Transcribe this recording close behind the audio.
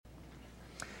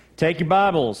Take your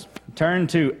Bibles, turn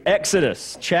to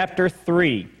Exodus chapter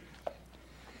 3.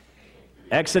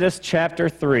 Exodus chapter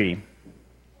 3.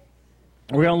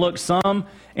 We're going to look some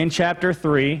in chapter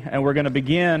 3, and we're going to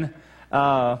begin,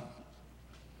 we're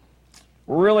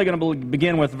really going to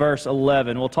begin with verse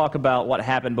 11. We'll talk about what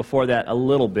happened before that a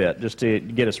little bit, just to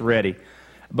get us ready.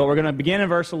 But we're going to begin in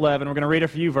verse 11. We're going to read a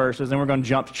few verses, then we're going to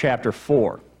jump to chapter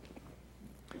 4.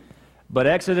 But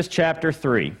Exodus chapter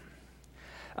 3.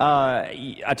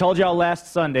 I told y'all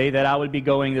last Sunday that I would be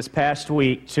going this past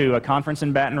week to a conference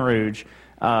in Baton Rouge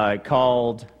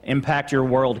called Impact Your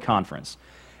World Conference.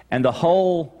 And the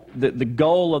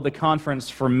goal of the conference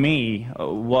for me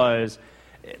was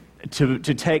to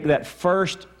take that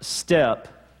first step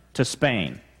to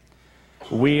Spain.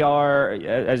 We are,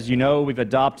 as you know, we've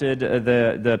adopted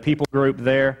the people group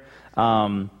there.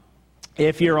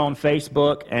 If you're on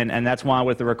Facebook, and that's why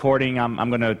with the recording I'm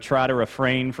going to try to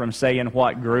refrain from saying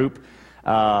what group. If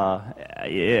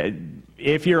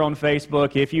you're on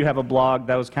Facebook, if you have a blog,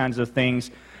 those kinds of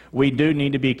things, we do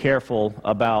need to be careful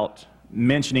about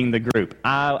mentioning the group.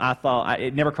 I thought,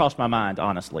 it never crossed my mind,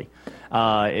 honestly.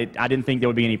 I didn't think there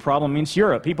would be any problem. I mean, it's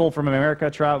Europe. People from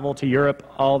America travel to Europe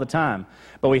all the time.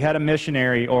 But we had a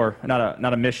missionary, or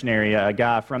not a missionary, a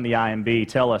guy from the IMB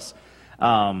tell us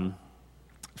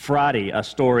Friday a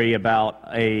story about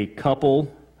a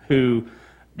couple who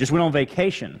just went on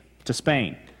vacation to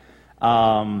Spain.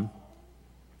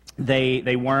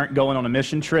 They weren't going on a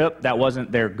mission trip. That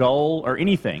wasn't their goal or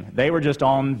anything. They were just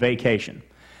on vacation.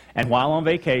 And while on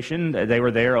vacation, they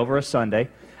were there over a Sunday.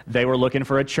 They were looking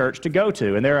for a church to go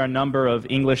to. And there are a number of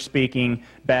English-speaking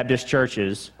Baptist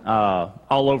churches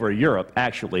all over Europe,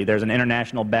 actually. There's an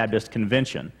International Baptist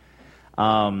Convention.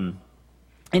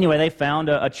 Anyway, they found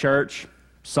a church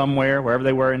somewhere, wherever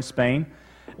they were in Spain,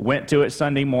 went to it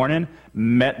Sunday morning,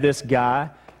 met this guy.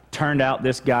 Turned out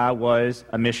this guy was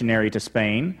a missionary to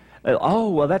Spain. Oh,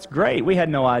 well, that's great. We had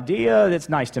no idea. It's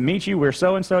nice to meet you. We're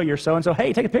so-and-so. You're so-and-so.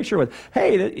 Hey, take a picture with.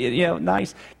 Hey,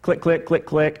 nice. Click, click, click,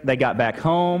 click. They got back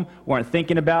home, weren't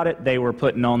thinking about it. They were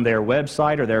putting on their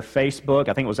website or their Facebook,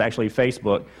 I think it was actually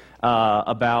Facebook,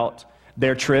 about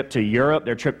their trip to Europe,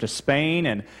 their trip to Spain,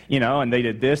 and they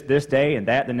did this day, and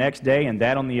that the next day, and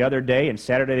that on the other day, and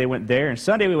Saturday they went there, and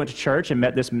Sunday we went to church and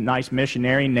met this nice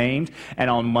missionary named, and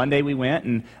on Monday we went,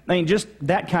 and I mean, just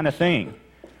that kind of thing.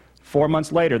 4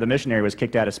 months later, the missionary was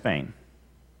kicked out of Spain.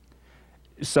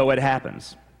 So it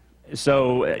happens.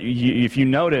 So if you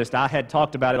noticed, I had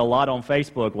talked about it a lot on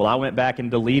Facebook. Well, I went back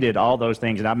and deleted all those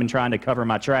things, and I've been trying to cover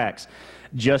my tracks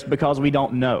just because we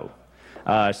don't know.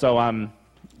 So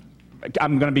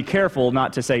I'm going to be careful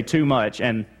not to say too much,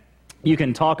 and you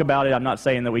can talk about it. I'm not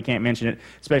saying that we can't mention it,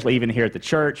 especially even here at the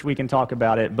church, we can talk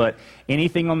about it, but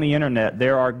anything on the internet,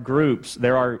 there are groups,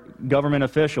 there are government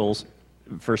officials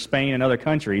for Spain and other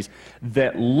countries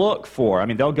that look for,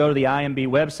 they'll go to the IMB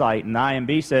website, and the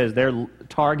IMB says they're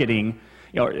targeting,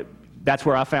 that's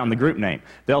where I found the group name.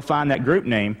 They'll find that group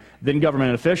name, then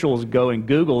government officials go and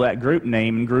Google that group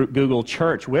name and Google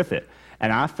church with it.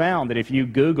 And I found that if you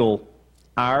Google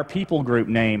our people group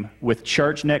name with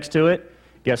church next to it,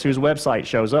 guess whose website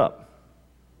shows up?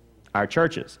 Our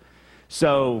churches.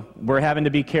 So we're having to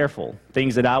be careful.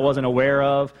 Things that I wasn't aware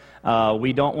of,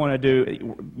 we don't want to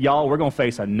do. Y'all, we're going to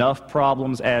face enough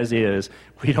problems as is.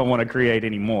 We don't want to create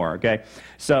any more, okay?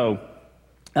 So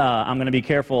I'm going to be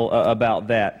careful about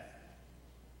that.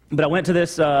 But I went to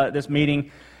this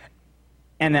meeting,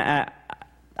 and I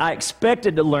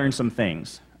expected to learn some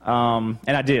things, and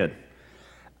I did.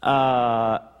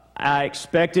 I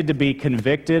expected to be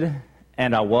convicted,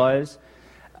 and I was.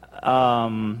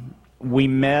 We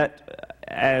met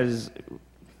as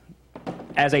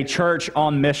a church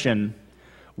on mission.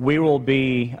 We will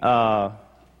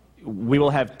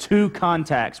have two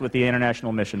contacts with the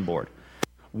International Mission Board.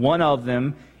 One of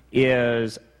them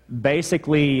is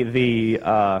basically the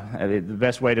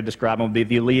best way to describe them would be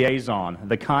the liaison,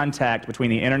 the contact between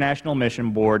the International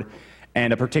Mission Board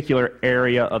and a particular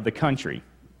area of the country.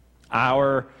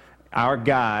 Our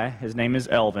guy, his name is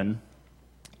Elvin,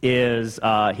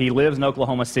 he lives in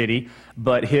Oklahoma City,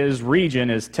 but his region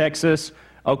is Texas,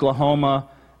 Oklahoma,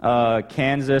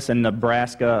 Kansas, and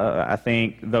Nebraska. I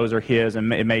think those are his,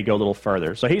 and it may go a little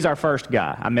further. So he's our first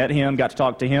guy. I met him, got to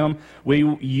talk to him.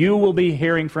 You will be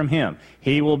hearing from him.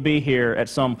 He will be here at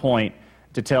some point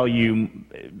to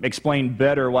explain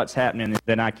better what's happening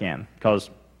than I can, because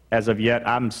as of yet,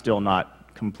 I'm still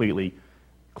not completely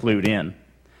clued in.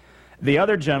 The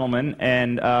other gentleman,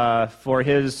 and for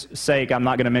his sake, I'm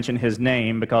not going to mention his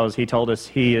name because he told us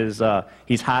he's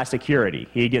high security.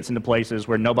 He gets into places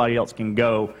where nobody else can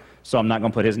go, so I'm not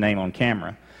going to put his name on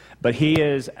camera. but he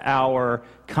is our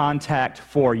contact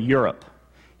for Europe.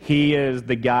 He is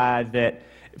the guy that,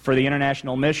 for the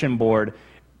International Mission Board,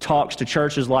 talks to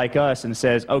churches like us and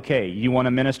says, okay, you want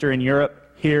to minister in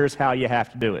Europe? Here's how you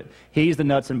have to do it. He's the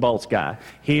nuts and bolts guy.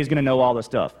 He's going to know all the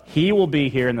stuff. He will be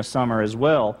here in the summer as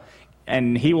well,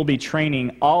 and he will be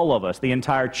training all of us, the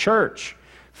entire church,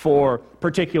 for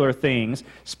particular things,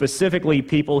 specifically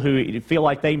people who feel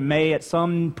like they may at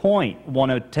some point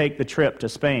want to take the trip to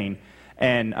Spain,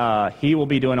 and he will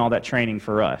be doing all that training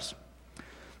for us.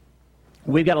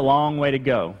 We've got a long way to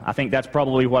go. I think that's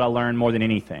probably what I learned more than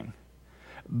anything.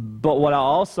 But what I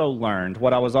also learned,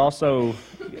 what I was also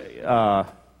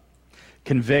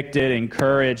convicted,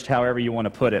 encouraged, however you want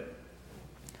to put it,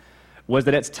 was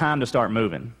that it's time to start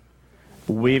moving.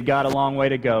 We've got a long way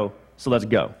to go, so let's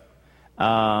go.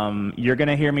 You're going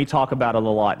to hear me talk about it a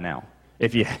lot now,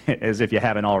 as if you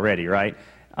haven't already, right?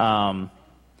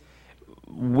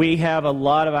 We have a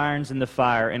lot of irons in the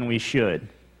fire, and we should.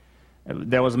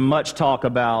 There was much talk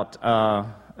about,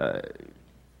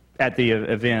 at the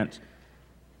event,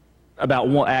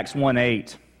 about Acts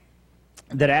 1:8,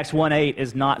 that Acts 1:8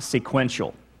 is not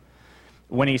sequential.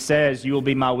 When he says, you will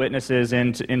be my witnesses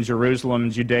in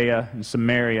Jerusalem, Judea, and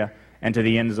Samaria, and to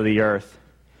the ends of the earth,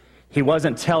 he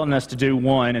wasn't telling us to do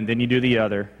one, and then you do the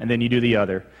other, and then you do the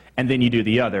other, and then you do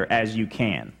the other, as you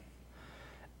can.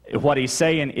 What he's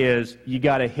saying is, you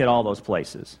got to hit all those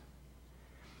places.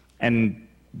 And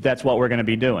that's what we're going to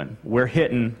be doing. We're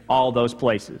hitting all those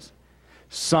places.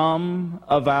 Some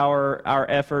of our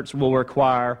efforts will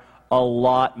require a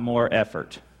lot more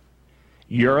effort.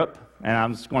 Europe,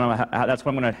 and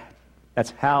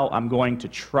that's how I'm going to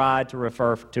try to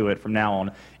refer to it from now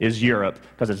on, is Europe,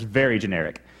 because it's very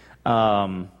generic.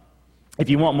 If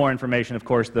you want more information, of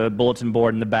course, the bulletin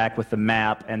board in the back with the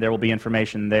map, and there will be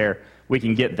information there. We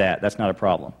can get that. That's not a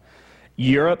problem.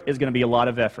 Europe is going to be a lot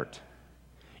of effort.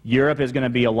 Europe is going to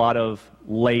be a lot of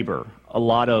labor, a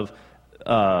lot of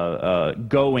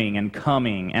going and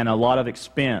coming, and a lot of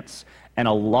expense, and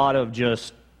a lot of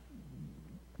just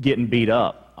getting beat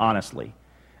up, honestly.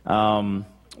 One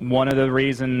of the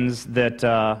reasons that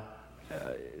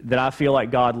I feel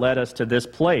like God led us to this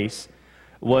place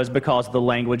was because of the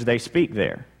language they speak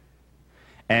there.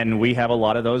 And we have a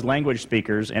lot of those language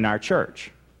speakers in our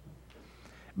church.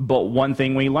 But one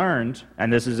thing we learned,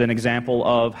 and this is an example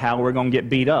of how we're going to get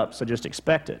beat up, so just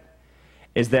expect it,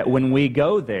 is that when we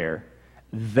go there,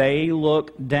 they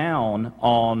look down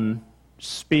on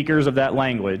speakers of that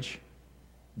language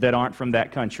that aren't from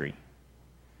that country.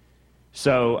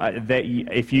 So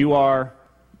if you are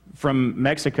from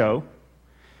Mexico,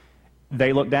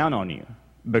 they look down on you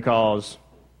because,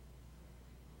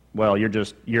 well, you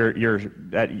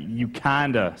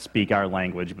kind of speak our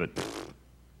language, but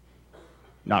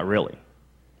not really.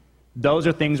 Those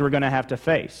are things we're going to have to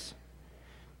face.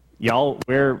 Y'all,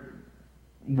 we're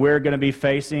going to be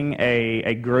facing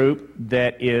a group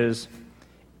that is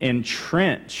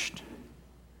entrenched,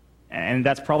 and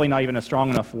that's probably not even a strong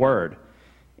enough word,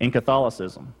 in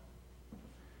Catholicism.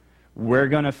 We're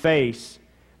going to face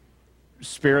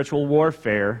spiritual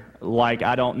warfare like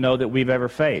I don't know that we've ever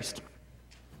faced.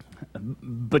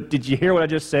 But did you hear what I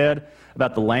just said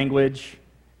about the language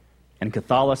and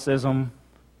Catholicism?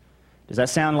 Does that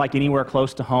sound like anywhere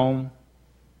close to home?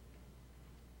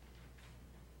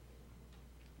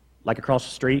 Like across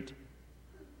the street?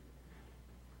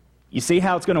 You see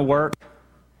how it's going to work?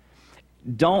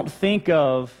 Don't think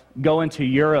of going to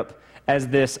Europe as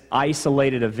this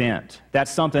isolated event.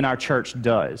 That's something our church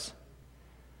does.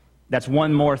 That's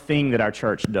one more thing that our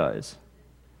church does.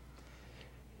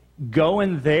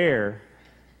 Going there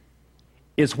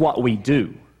is what we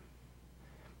do.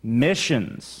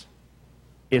 Missions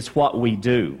is what we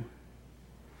do.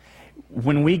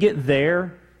 When we get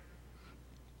there,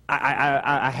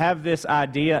 I have this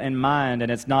idea in mind, and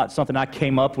it's not something I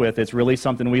came up with. It's really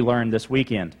something we learned this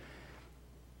weekend.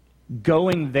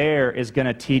 Going there is going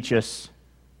to teach us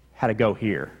how to go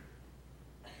here,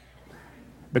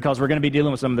 because we're going to be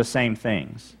dealing with some of the same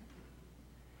things.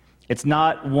 It's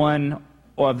not one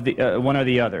or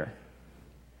the other.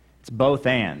 It's both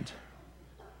and.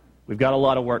 We've got a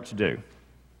lot of work to do.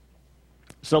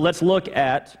 So let's look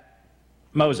at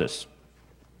Moses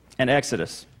and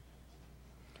Exodus.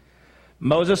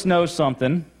 Moses knew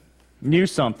something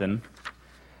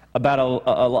about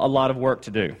a lot of work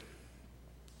to do.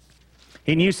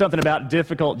 He knew something about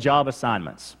difficult job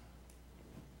assignments.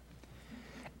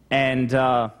 And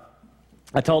I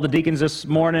told the deacons this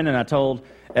morning, and I told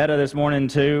Etta this morning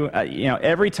too,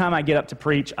 every time I get up to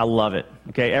preach, I love it.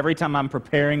 Okay, every time I'm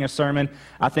preparing a sermon,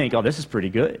 I think, oh, this is pretty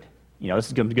good. This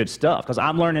is going to be good stuff, because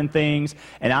I'm learning things,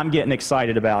 and I'm getting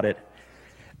excited about it.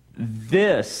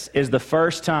 This is the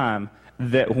first time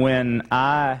that when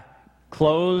I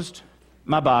closed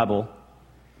my Bible,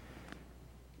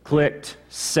 clicked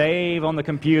save on the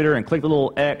computer, and clicked the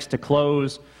little X to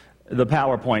close the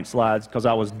PowerPoint slides because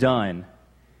I was done,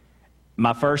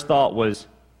 my first thought was,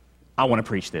 I want to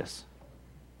preach this.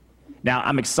 Now,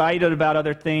 I'm excited about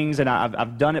other things, and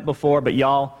I've done it before, but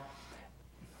y'all,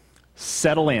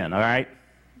 settle in, all right?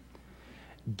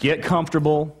 Get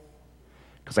comfortable,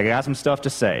 because I got some stuff to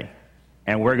say.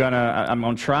 And I'm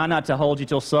going to try not to hold you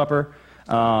till supper,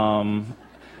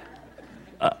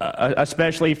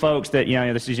 especially folks that,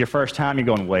 this is your first time, you're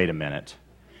going, wait a minute.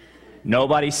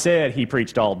 Nobody said he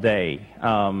preached all day,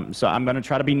 so I'm going to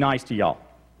try to be nice to y'all.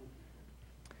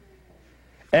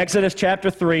 Exodus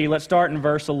chapter 3, let's start in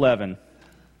verse 11.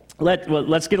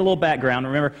 Let's get a little background.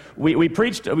 Remember, we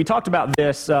talked about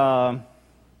this a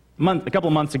couple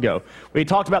of months ago. We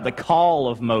talked about the call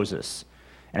of Moses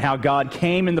and how God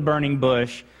came in the burning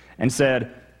bush and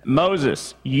said,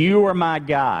 Moses, you are my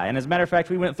guy. And as a matter of fact,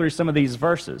 we went through some of these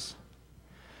verses.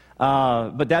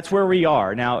 But that's where we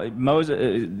are. Now,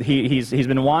 Moses, he's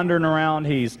been wandering around.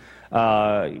 He's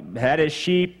had his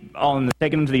sheep,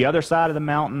 taken them to the other side of the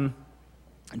mountain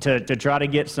to try to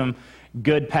get some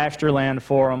good pasture land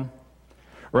for them.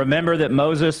 Remember that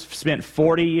Moses spent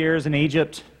 40 years in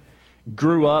Egypt,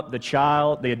 grew up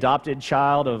the adopted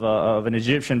child of an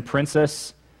Egyptian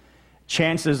princess.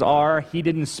 Chances are he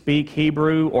didn't speak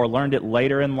Hebrew or learned it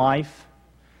later in life.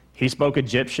 He spoke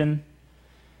Egyptian.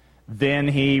 Then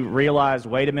he realized,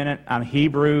 wait a minute, I'm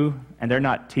Hebrew, and they're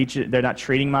not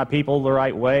treating my people the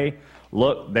right way.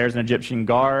 Look, there's an Egyptian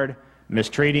guard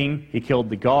mistreating. He killed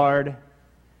the guard.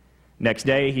 Next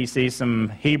day, he sees some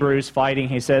Hebrews fighting.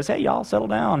 He says, hey, y'all, settle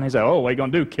down. He said, oh, what are you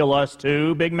going to do, kill us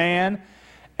too, big man?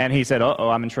 And he said, uh-oh,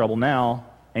 I'm in trouble now.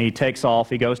 And he takes off.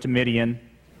 He goes to Midian.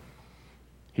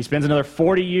 He spends another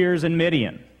 40 years in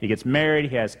Midian. He gets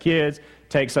married. He has kids.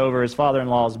 Takes over his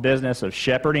father-in-law's business of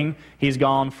shepherding. He's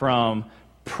gone from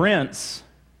prince,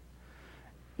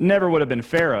 never would have been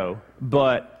Pharaoh,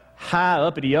 but high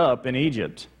uppity up in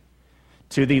Egypt,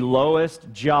 to the lowest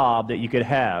job that you could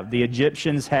have. The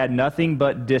Egyptians had nothing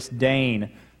but disdain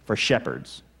for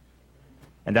shepherds.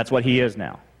 And that's what he is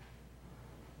now.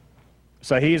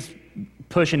 So he's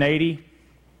pushing 80,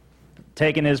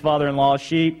 taking his father-in-law's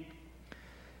sheep,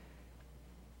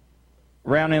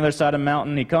 around the other side of the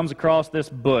mountain. He comes across this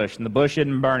bush, and the bush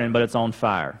isn't burning, but it's on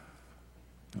fire.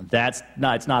 It's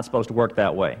not supposed to work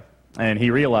that way. And he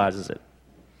realizes it.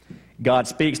 God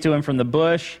speaks to him from the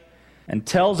bush and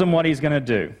tells him what he's going to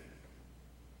do.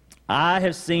 I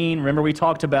have seen, remember we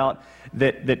talked about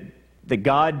that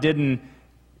God didn't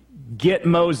get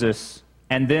Moses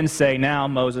and then say, now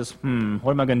Moses,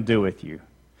 what am I going to do with you?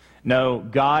 No,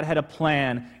 God had a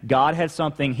plan. God had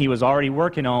something he was already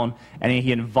working on, and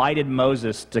he invited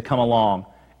Moses to come along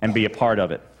and be a part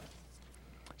of it.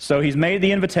 So he's made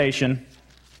the invitation.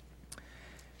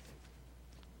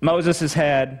 Moses has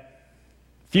had a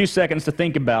few seconds to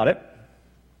think about it.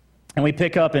 And we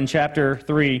pick up in chapter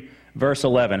 3, verse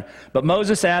 11. But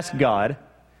Moses asked God,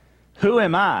 who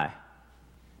am I?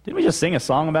 Didn't we just sing a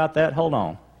song about that? Hold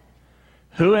on.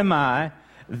 Who am I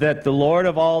that the Lord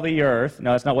of all the earth...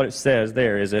 No, that's not what it says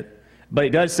there, is it? But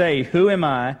it does say, who am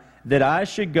I that I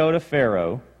should go to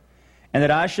Pharaoh and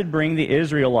that I should bring the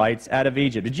Israelites out of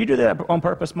Egypt? Did you do that on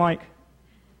purpose, Mike?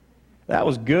 That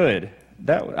was good.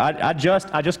 I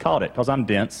just caught it because I'm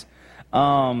dense.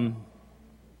 Who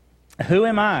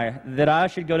am I that I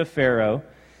should go to Pharaoh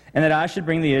and that I should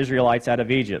bring the Israelites out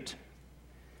of Egypt?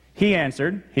 He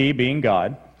answered, he being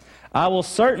God, I will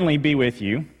certainly be with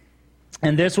you,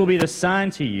 and this will be the sign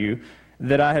to you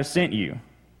that I have sent you.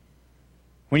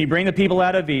 When you bring the people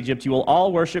out of Egypt, you will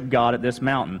all worship God at this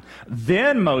mountain.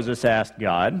 Then Moses asked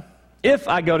God, if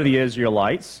I go to the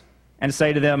Israelites and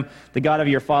say to them, the God of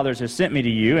your fathers has sent me to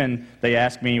you, and they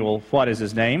ask me, well, what is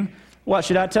his name? What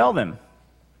should I tell them?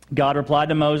 God replied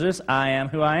to Moses, I am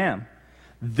who I am.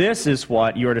 This is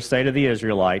what you are to say to the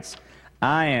Israelites,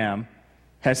 I am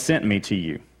has sent me to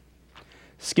you.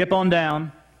 Skip on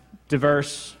down to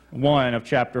verse 1 of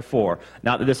chapter 4.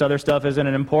 Not that this other stuff isn't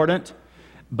important,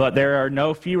 but there are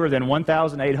no fewer than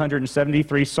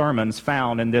 1,873 sermons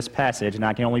found in this passage, and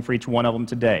I can only preach one of them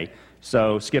today.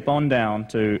 So skip on down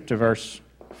to verse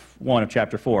 1 of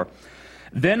chapter 4.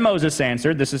 Then Moses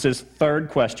answered, this is his third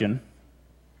question,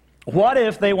 what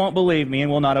if they won't believe me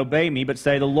and will not obey me, but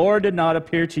say, the Lord did not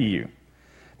appear to you?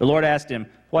 The Lord asked him,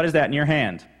 what is that in your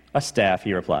hand? A staff,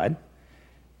 he replied.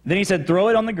 Then he said, throw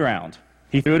it on the ground.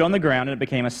 He threw it on the ground, and it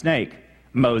became a snake.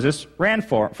 Moses ran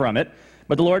from it,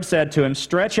 but the Lord said to him,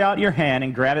 stretch out your hand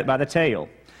and grab it by the tail.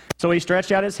 So he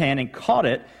stretched out his hand and caught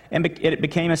it, and it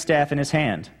became a staff in his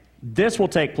hand. This will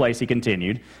take place, he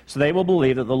continued, so they will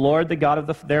believe that the Lord, the God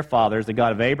of their fathers, the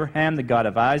God of Abraham, the God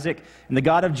of Isaac, and the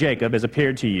God of Jacob has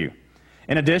appeared to you.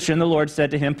 In addition, the Lord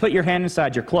said to him, put your hand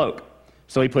inside your cloak.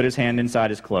 So he put his hand inside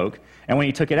his cloak, and when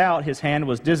he took it out, his hand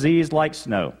was diseased like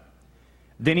snow.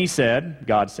 Then he said,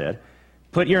 God said,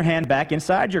 put your hand back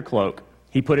inside your cloak.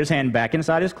 He put his hand back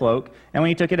inside his cloak, and when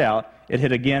he took it out, it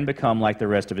had again become like the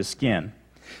rest of his skin.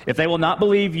 If they will not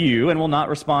believe you and will not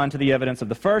respond to the evidence of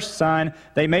the first sign,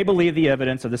 they may believe the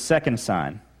evidence of the second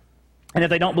sign. And if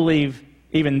they don't believe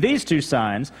even these two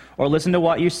signs, or listen to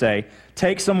what you say,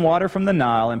 take some water from the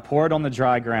Nile and pour it on the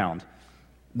dry ground.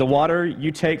 The water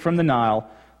you take from the Nile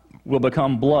will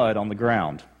become blood on the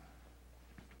ground.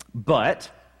 But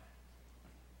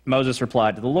Moses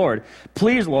replied to the Lord,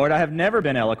 please, Lord, I have never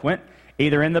been eloquent,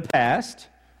 either in the past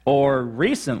or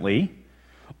recently,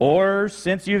 or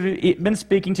since you've been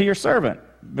speaking to your servant,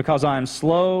 because I am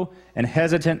slow and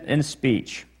hesitant in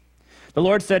speech. The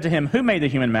Lord said to him, who made the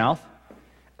human mouth?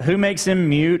 Who makes him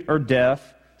mute or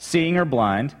deaf, seeing or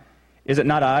blind? Is it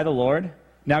not I, the Lord?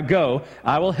 Now go,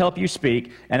 I will help you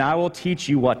speak, and I will teach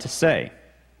you what to say.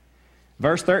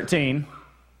 Verse 13,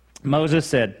 Moses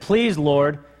said, please,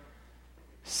 Lord,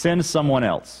 send someone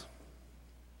else.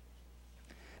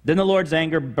 Then the Lord's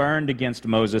anger burned against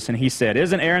Moses, and he said,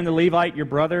 isn't Aaron the Levite your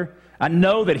brother? I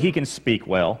know that he can speak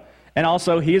well, and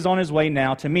also he is on his way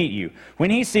now to meet you.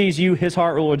 When he sees you, his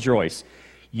heart will rejoice.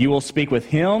 You will speak with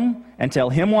him and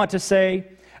tell him what to say.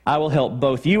 I will help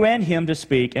both you and him to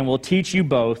speak, and will teach you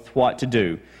both what to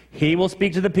do. He will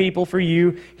speak to the people for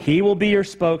you. He will be your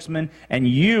spokesman, and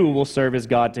you will serve as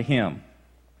God to him.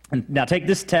 And now take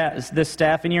this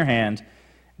staff in your hand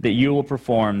that you will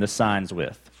perform the signs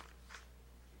with.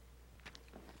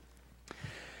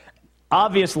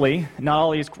 Obviously, not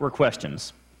all these were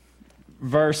questions.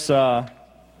 Verse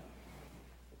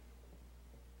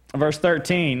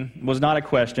 13 was not a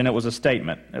question, it was a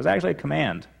statement. It was actually a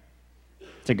command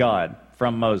to God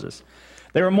from Moses.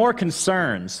 There were more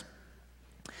concerns.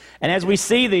 And as we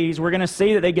see these, we're going to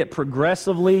see that they get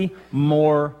progressively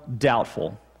more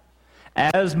doubtful.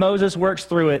 As Moses works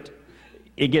through it,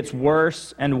 it gets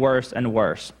worse and worse and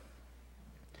worse.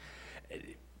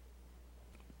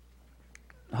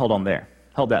 Hold on there.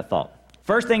 Hold that thought.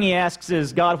 First thing he asks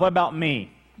is, God, what about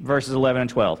me? Verses 11 and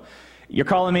 12. You're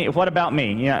calling me, what about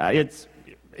me? Yeah,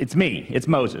 it's me. It's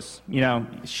Moses.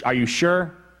 Are you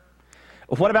sure?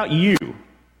 What about you?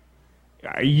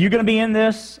 Are you going to be in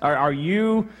this?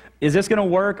 Is this going to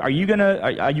work? Are you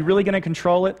really going to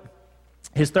control it?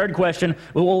 His third question,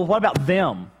 well, what about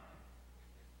them?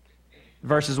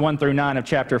 Verses 1 through 9 of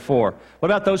chapter 4. What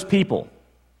about those people?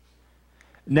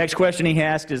 Next question he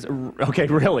asked is, okay,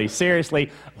 really, seriously,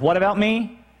 what about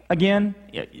me again?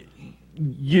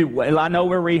 I know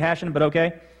we're rehashing, but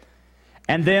okay.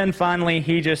 And then finally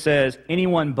he just says,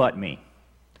 anyone but me.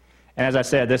 And as I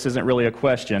said, this isn't really a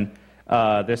question.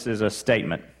 This is a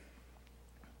statement.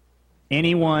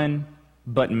 Anyone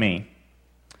but me.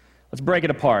 Let's break it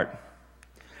apart.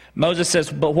 Moses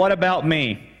says, but what about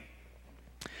me?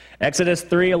 Exodus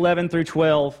 3:11 through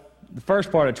 12. The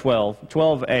first part of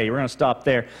 12a, we're going to stop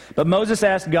there. But Moses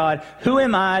asked God, who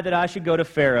am I that I should go to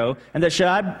Pharaoh, and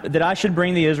that I should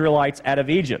bring the Israelites out of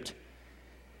Egypt?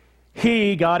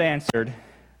 God answered,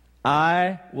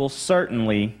 I will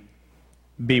certainly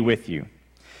be with you.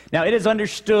 Now, it is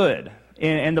understood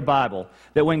in the Bible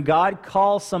that when God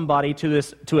calls somebody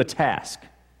to a task,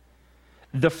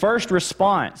 the first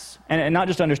response, and not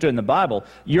just understood in the Bible,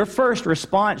 your first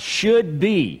response should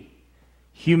be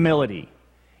humility.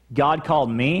 God called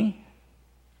me,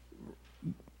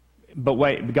 but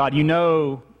wait, God, you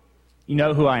know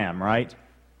who I am, right?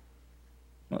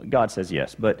 Well, God says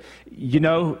yes, but you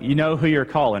know who you're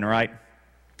calling, right?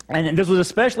 And this was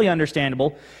especially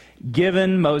understandable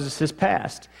given Moses'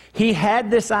 past. He had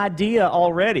this idea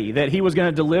already that he was going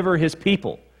to deliver his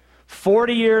people.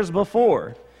 40 years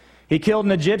before, he killed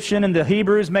an Egyptian and the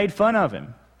Hebrews made fun of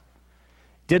him.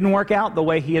 Didn't work out the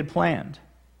way he had planned.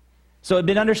 So it had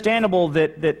been understandable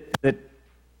that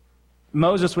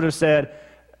Moses would have said,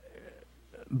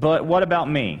 but what about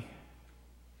me?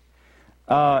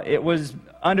 It was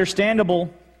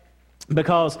understandable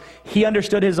because he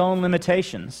understood his own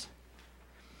limitations.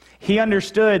 He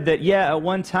understood that, at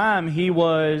one time he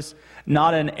was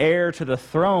not an heir to the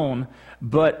throne,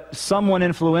 but someone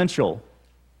influential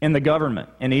in the government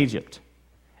in Egypt.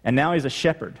 And now he's a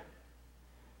shepherd.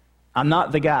 I'm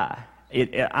not the guy.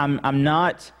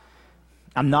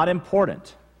 I'm not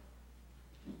important.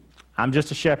 I'm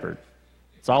just a shepherd.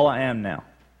 That's all I am now.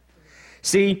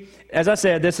 See, as I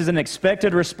said, this is an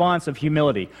expected response of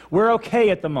humility. We're okay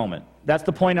at the moment. That's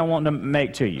the point I want to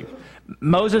make to you.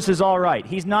 Moses is all right.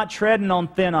 He's not treading on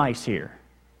thin ice here.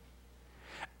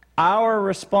 Our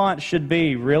response should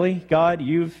be, really, God,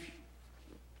 you've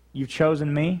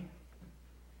chosen me?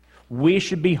 We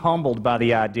should be humbled by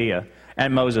the idea,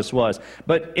 and Moses was.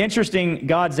 But interesting,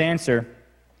 God's answer,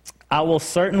 I will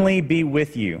certainly be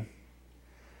with you.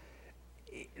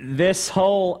 This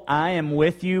whole I am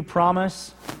with you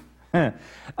promise,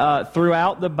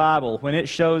 throughout the Bible, when it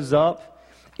shows up,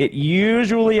 it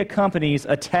usually accompanies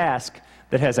a task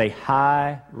that has a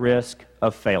high risk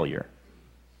of failure.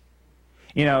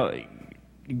 You know,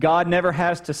 God never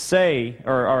has to say,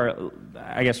 or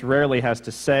I guess rarely has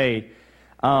to say,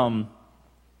 when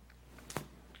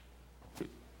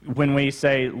we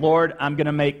say, Lord, I'm going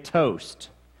to make toast,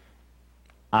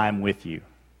 I'm with you.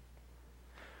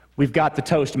 We've got the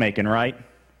toast making, right?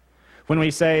 When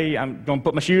we say, I'm going to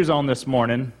put my shoes on this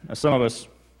morning, some of us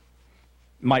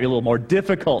might be a little more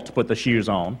difficult to put the shoes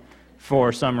on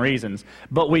for some reasons,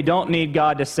 but we don't need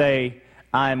God to say,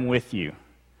 I'm with you.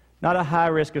 Not a high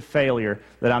risk of failure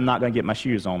that I'm not going to get my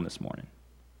shoes on this morning.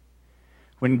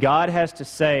 When God has to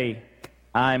say,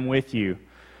 I'm with you,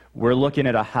 we're looking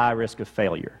at a high risk of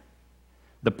failure.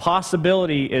 The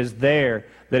possibility is there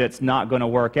that it's not going to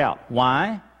work out.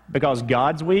 Why? Because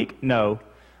God's weak? No,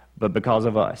 but because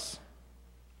of us.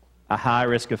 A high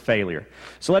risk of failure.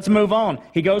 So let's move on.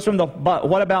 He goes from the "but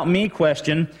what about me"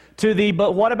 question to the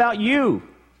 "but what about you"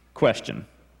 question.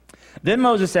 Then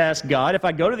Moses asked God, if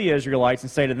I go to the Israelites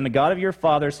and say to them, the God of your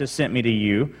fathers has sent me to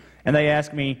you, and they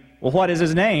ask me, well, what is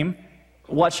his name?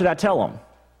 What should I tell them?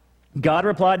 God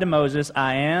replied to Moses,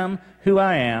 I am who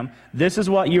I am. This is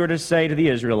what you are to say to the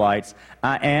Israelites.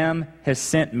 I am has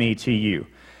sent me to you.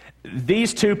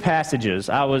 These two passages,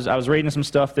 I was reading some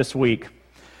stuff this week.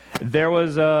 There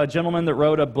was a gentleman that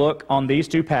wrote a book on these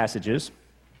two passages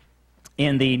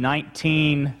in the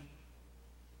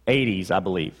 1980s, I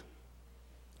believe.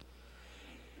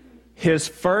 His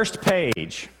first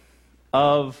page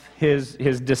of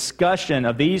his discussion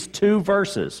of these two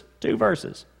verses,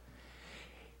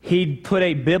 he'd put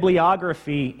a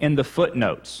bibliography in the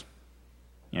footnotes.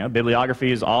 You know,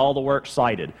 bibliography is all the works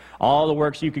cited, all the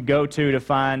works you could go to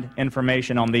find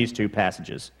information on these two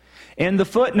passages. In the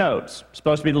footnotes,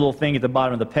 supposed to be the little thing at the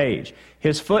bottom of the page,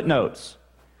 his footnotes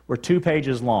were 2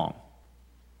 pages long.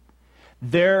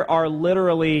 There are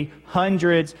literally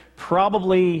hundreds,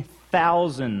 probably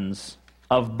thousands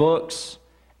of books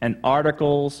and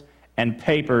articles and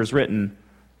papers written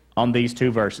on these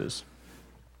two verses.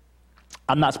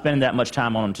 I'm not spending that much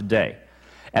time on them today.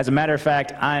 As a matter of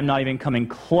fact, I am not even coming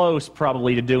close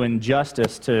probably to doing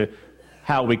justice to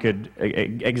how we could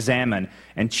examine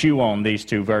and chew on these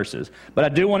two verses. But I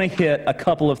do want to hit a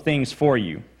couple of things for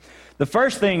you. The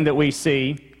first thing that we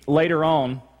see later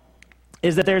on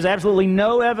is that there's absolutely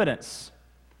no evidence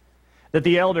that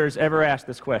the elders ever asked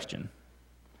this question.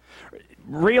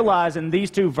 Realize in these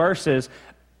two verses,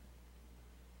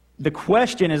 the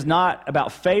question is not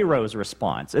about Pharaoh's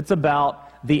response. It's about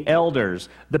the elders,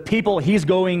 the people he's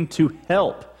going to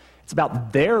help. It's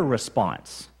about their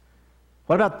response.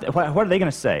 What are they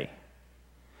going to say?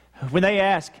 When they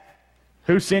ask,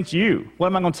 who sent you? What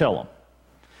am I going to tell them?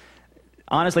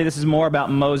 Honestly, this is more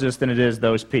about Moses than it is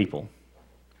those people.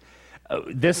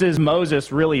 This is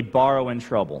Moses really borrowing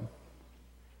trouble.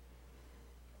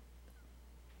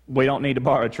 We don't need to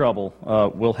borrow trouble.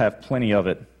 We'll have plenty of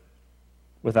it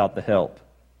without the help.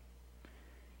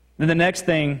 Then the next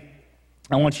thing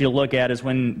I want you to look at is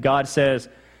when God says,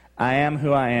 I am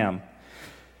who I am.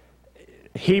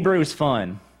 Hebrew is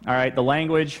fun, all right? The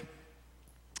language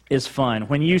is fun.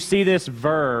 When you see this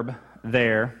verb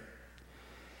there,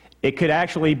 it could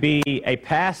actually be a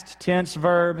past tense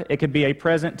verb, it could be a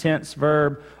present tense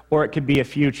verb, or it could be a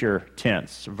future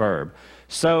tense verb.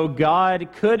 So God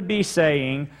could be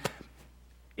saying,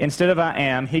 instead of I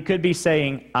am, he could be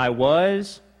saying I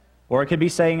was, or it could be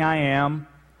saying I am,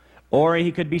 or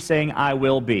he could be saying I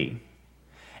will be.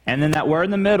 And then that word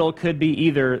in the middle could be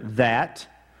either that,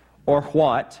 or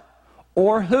what,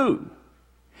 or who.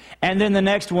 And then the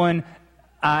next one,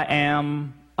 I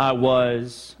am, I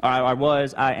was,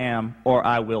 I am, or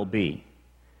I will be.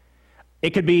 It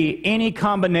could be any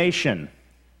combination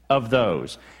of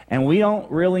those. And we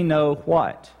don't really know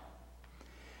what.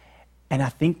 And I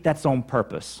think that's on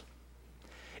purpose.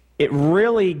 It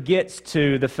really gets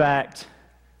to the fact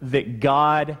that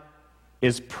God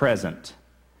is present.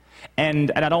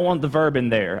 And I don't want the verb in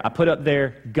there. I put up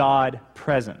there, God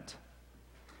present.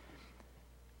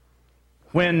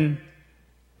 When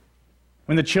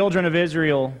the children of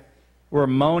Israel were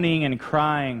moaning and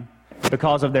crying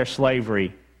because of their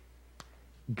slavery,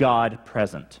 God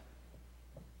present.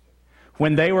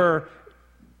 When they were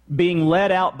being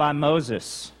led out by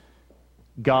Moses,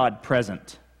 God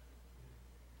present.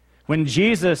 When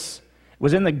Jesus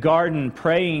was in the garden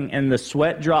praying and the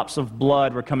sweat drops of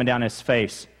blood were coming down his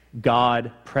face,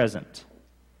 God present.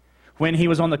 When he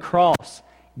was on the cross,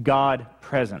 God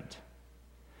present.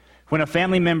 When a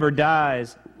family member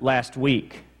dies last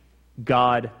week,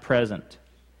 God present.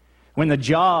 When the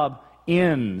job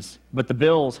ends but the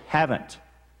bills haven't,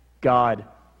 God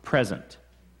present.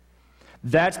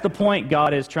 That's the point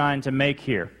God is trying to make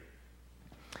here.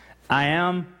 I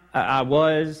am, I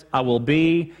was, I will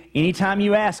be. Anytime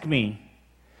you ask me,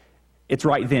 it's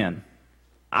right then.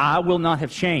 I will not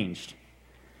have changed.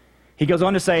 He goes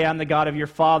on to say, I'm the God of your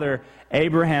father,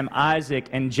 Abraham, Isaac,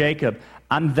 and Jacob.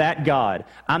 I'm that God.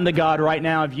 I'm the God right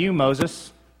now of you,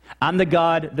 Moses. I'm the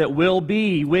God that will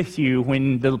be with you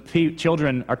when the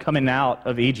children are coming out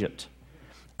of Egypt.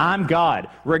 I'm God,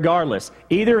 regardless.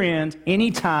 Either end,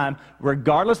 anytime,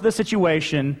 regardless of the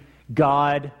situation,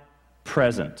 God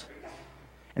present.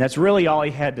 And that's really all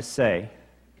he had to say.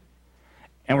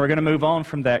 And we're going to move on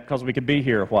from that because we could be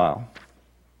here a while.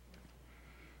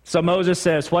 So Moses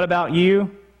says, what about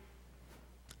you?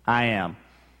 I am.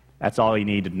 That's all you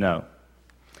need to know.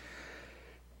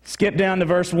 Skip down to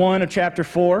verse 1 of chapter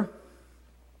 4.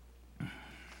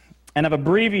 And I've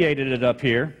abbreviated it up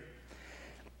here.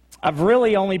 I've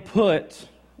really only put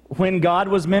when God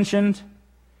was mentioned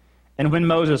and when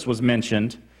Moses was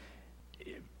mentioned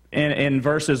in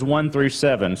verses 1 through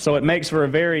 7. So it makes for a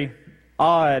very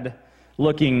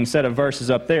odd-looking set of verses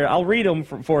up there. I'll read them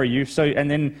for you, and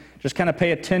then just kind of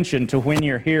pay attention to when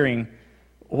you're hearing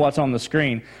what's on the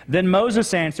screen. Then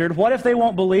Moses answered, what if they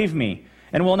won't believe me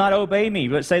and will not obey me,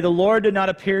 but say, the Lord did not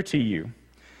appear to you?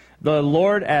 The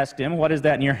Lord asked him, what is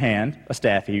that in your hand? A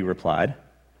staff, he replied.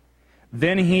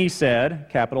 Then he said,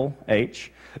 capital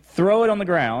H, throw it on the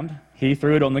ground. He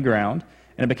threw it on the ground,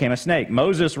 and it became a snake.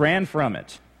 Moses ran from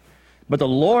it. But the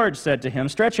Lord said to him,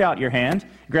 stretch out your hand,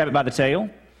 grab it by the tail.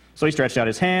 So he stretched out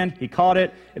his hand, he caught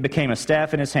it, it became a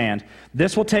staff in his hand.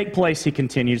 This will take place, he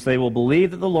continues, they will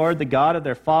believe that the Lord, the God of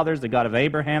their fathers, the God of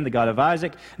Abraham, the God of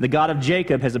Isaac, the God of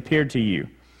Jacob has appeared to you.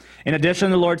 In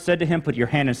addition, the Lord said to him, put your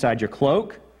hand inside your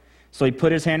cloak. So he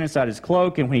put his hand inside his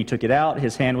cloak, and when he took it out,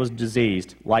 his hand was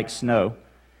diseased, like snow.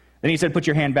 Then he said, put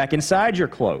your hand back inside your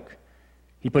cloak.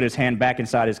 He put his hand back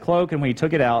inside his cloak, and when he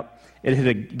took it out, it had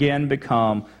again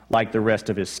become like the rest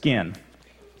of his skin.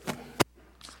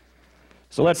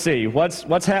 So let's see,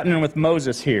 what's happening with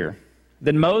Moses here?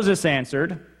 Then Moses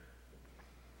answered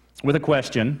with a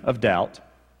question of doubt.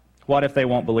 What if they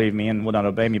won't believe me and will not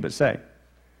obey me, but say,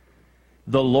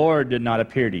 the Lord did not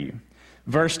appear to you.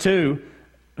 Verse 2,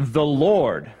 the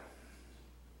Lord,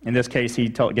 in this case he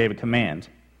gave a command.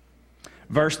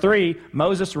 Verse 3,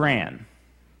 Moses ran.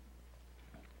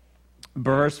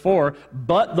 Verse 4,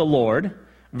 but the Lord.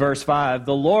 Verse 5,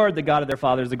 the Lord, the God of their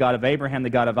fathers, the God of Abraham, the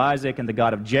God of Isaac, and the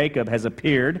God of Jacob has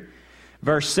appeared.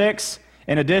 Verse 6,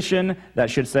 in addition, that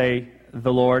should say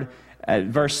the Lord.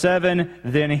 Verse 7,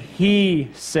 then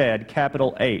he said,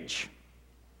 capital H.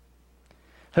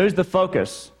 Who's the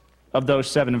focus of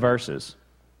those 7 verses?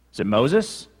 Is it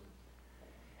Moses?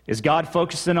 Is God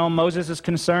focusing on Moses'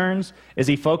 concerns? Is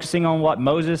he focusing on what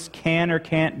Moses can or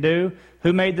can't do?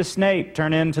 Who made the snake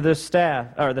turn into the staff,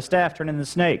 or the staff turn into the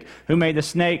snake? Who made the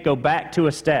snake go back to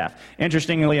a staff?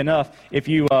 Interestingly enough, if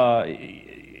you,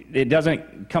 it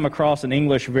doesn't come across in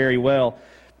English very well.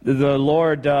 The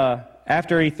Lord,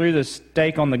 after he threw the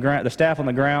staff on the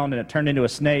ground, and it turned into a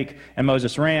snake, and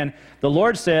Moses ran, the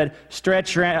Lord said,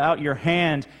 stretch out your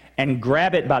hand and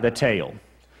grab it by the tail.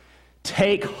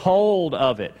 Take hold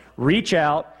of it. Reach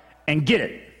out and get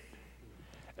it.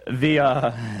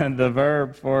 The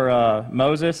verb for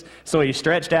Moses, so he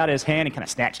stretched out his hand and kind of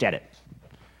snatched at it.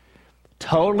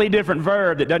 Totally different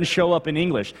verb that doesn't show up in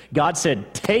English. God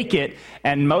said, take it,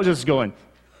 and Moses is going.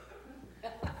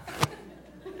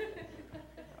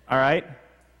 All right?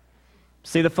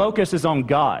 See, the focus is on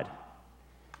God.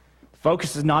 The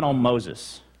focus is not on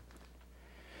Moses.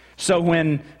 So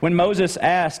when Moses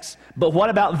asks, but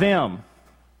what about them?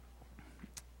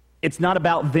 It's not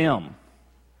about them.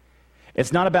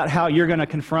 It's not about how you're going to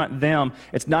confront them.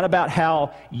 It's not about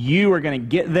how you are going to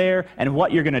get there and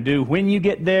what you're going to do when you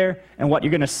get there and what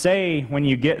you're going to say when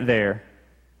you get there.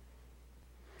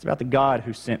 It's about the God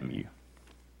who sent you.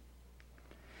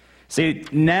 See,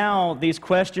 now these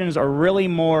questions are really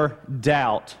more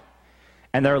doubt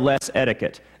and they're less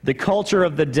etiquette. The culture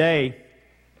of the day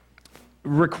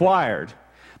required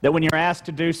that when you're asked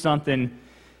to do something,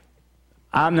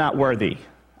 I'm not worthy,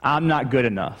 I'm not good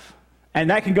enough, And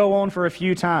that can go on for a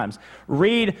few times.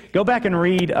 Go back and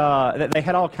read. They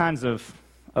had all kinds of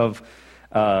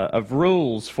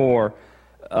rules for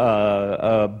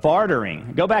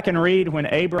bartering. Go back and read when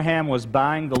Abraham was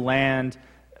buying the land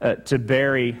to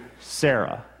bury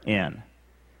Sarah in.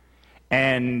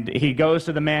 And he goes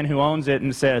to the man who owns it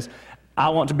and says, I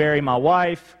want to bury my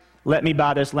wife. Let me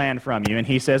buy this land from you. And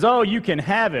he says, oh, you can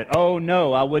have it. Oh,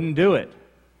 no, I wouldn't do it.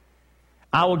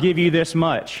 I will give you this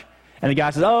much. And the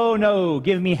guy says, oh, no,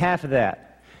 give me half of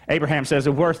that. Abraham says,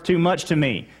 it's worth too much to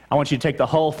me. I want you to take the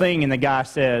whole thing. And the guy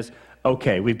says,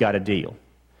 okay, we've got a deal.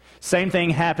 Same thing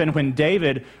happened when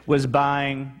David was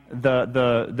buying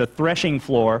the threshing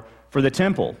floor for the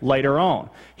temple later on.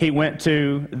 He went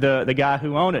to the guy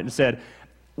who owned it and said,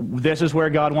 this is where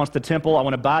God wants the temple. I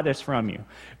want to buy this from you.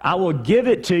 I will give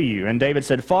it to you. And David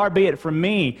said, far be it from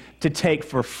me to take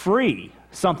for free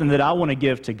something that I want to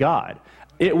give to God.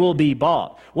 It will be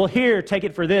bought. Well, here, take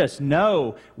it for this.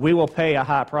 No, we will pay a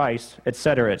high price,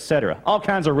 etc., etc. All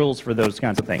kinds of rules for those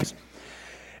kinds of things.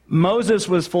 Moses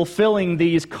was fulfilling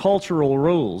these cultural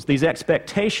rules, these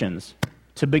expectations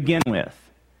to begin with.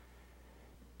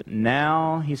 But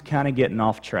now he's kind of getting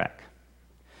off track.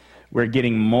 We're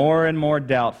getting more and more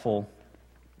doubtful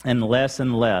and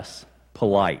less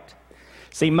polite.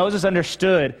 See, Moses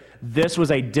understood this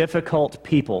was a difficult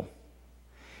people.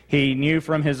 He knew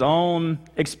from his own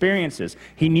experiences.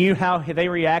 He knew how they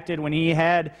reacted when he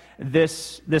had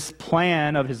this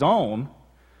plan of his own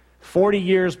 40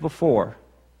 years before.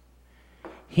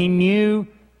 He knew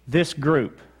this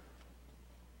group,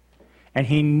 and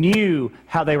he knew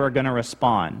how they were going to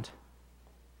respond.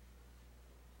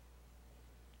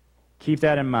 Keep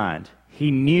that in mind. He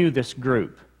knew this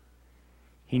group.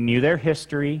 He knew their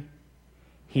history.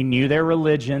 He knew their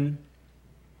religion.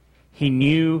 He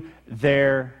knew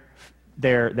their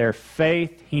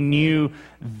faith. He knew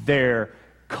their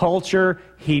culture.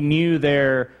 He knew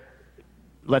their,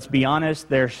 let's be honest,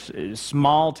 their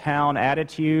small town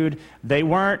attitude. They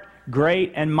weren't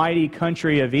great and mighty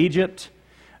country of Egypt.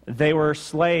 They were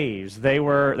slaves. They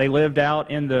lived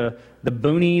out in the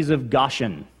boonies of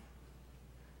Goshen.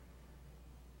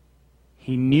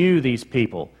 He knew these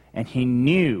people, and he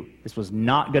knew this was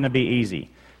not going to be easy.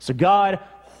 So God,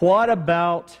 what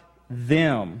about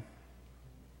them?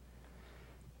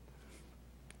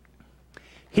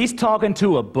 He's talking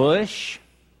to a bush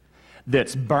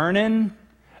that's burning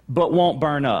but won't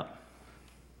burn up.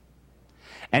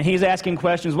 And he's asking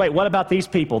questions, wait, what about these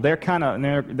people? They're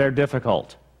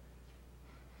difficult.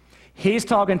 He's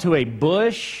talking to a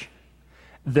bush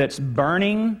that's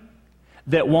burning,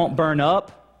 that won't burn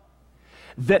up,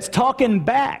 that's talking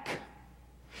back.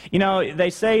 You know, they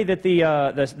say that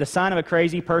the sign of a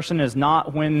crazy person is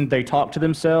not when they talk to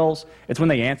themselves, it's when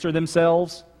they answer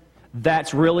themselves.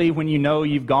 That's really when you know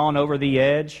you've gone over the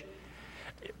edge.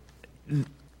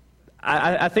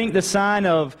 I think the sign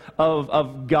of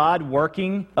God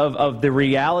working, of the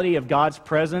reality of God's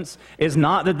presence, is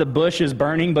not that the bush is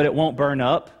burning but it won't burn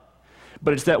up,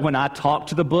 but it's that when I talk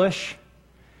to the bush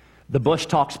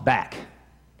talks back.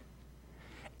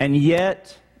 And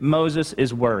yet, Moses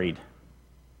is worried.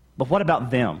 But what about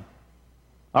them?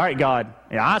 All right, God,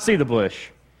 yeah, I see the bush.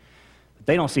 But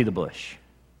they don't see the bush.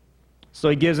 So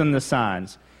he gives them the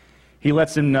signs. He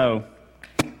lets them know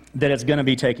that it's going to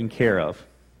be taken care of.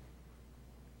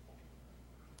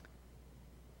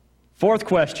 Fourth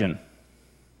question.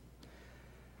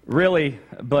 Really,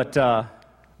 but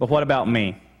what about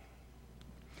me?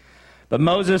 But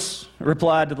Moses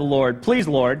replied to the Lord, please,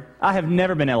 Lord, I have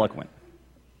never been eloquent.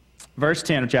 Verse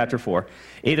 10 of chapter 4.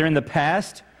 Either in the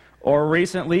past or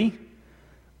recently,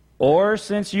 or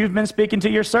since you've been speaking to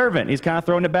your servant. He's kind of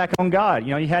throwing it back on God.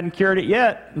 You know, you hadn't cured it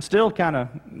yet. I'm still kind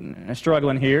of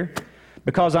struggling here.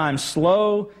 Because I'm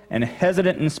slow and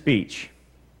hesitant in speech.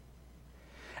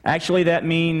 Actually, that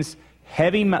means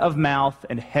heavy of mouth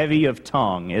and heavy of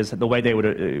tongue is the way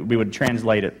we would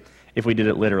translate it if we did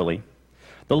it literally.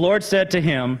 The Lord said to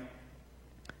him,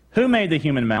 who made the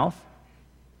human mouth?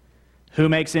 Who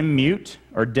makes him mute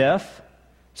or deaf,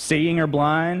 seeing or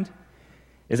blind?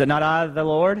 Is it not I, the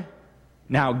Lord?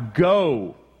 Now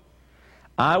go.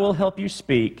 I will help you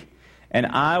speak, and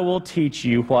I will teach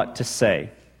you what to say.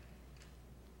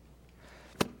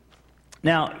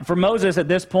 Now, for Moses at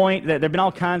this point, there have been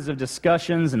all kinds of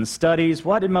discussions and studies.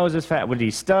 What did Moses have? Would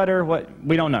he stutter?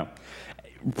 We don't know.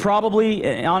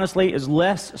 Probably, honestly, is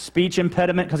less speech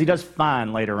impediment because he does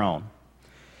fine later on.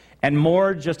 And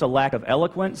more just a lack of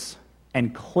eloquence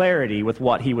and clarity with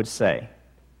what he would say.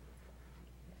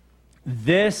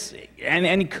 This,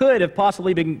 and he could have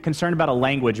possibly been concerned about a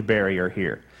language barrier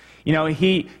here. You know,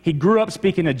 he grew up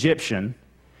speaking Egyptian.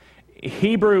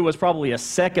 Hebrew was probably a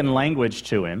second language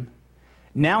to him.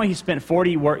 Now he spent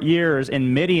 40 years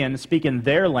in Midian speaking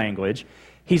their language.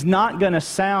 He's not going to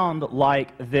sound like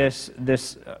this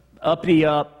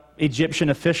uppity-up Egyptian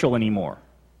official anymore.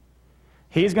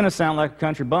 He's going to sound like a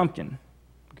country bumpkin.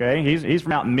 Okay? He's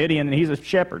from out in Midian, and he's a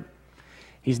shepherd.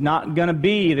 He's not going to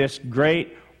be this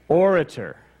great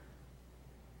orator.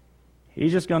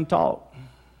 He's just going to talk.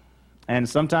 And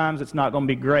sometimes it's not going to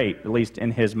be great, at least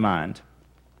in his mind.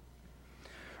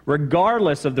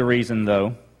 Regardless of the reason,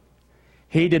 though,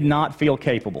 he did not feel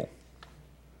capable.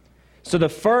 So the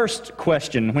first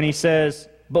question, when he says,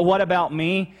 but what about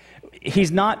me?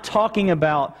 He's not talking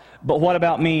about, but what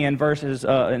about me in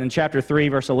chapter 3,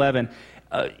 verse 11,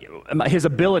 his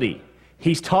ability.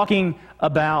 He's talking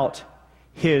about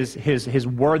his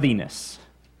worthiness.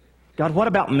 God, what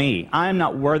about me? I am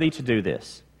not worthy to do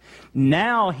this.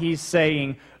 Now he's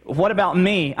saying, what about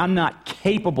me? I'm not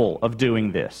capable of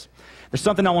doing this. There's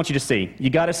something I want you to see. You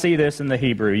got to see this in the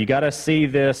Hebrew. You got to see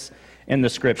this in the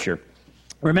Scripture.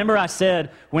 Remember I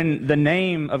said when the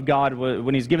name of God,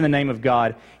 when he's given the name of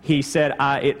God, he said,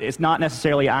 it's not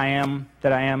necessarily I am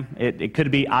that I am. It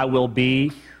could be I will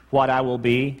be what I will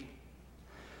be.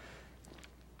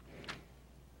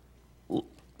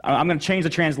 I'm going to change the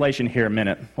translation here a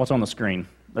minute. What's on the screen?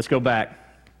 Let's go back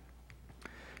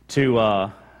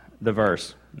to the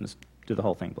verse. Let's do the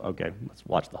whole thing. Okay, let's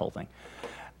watch the whole thing.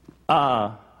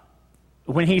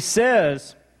 When he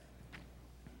says,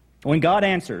 when God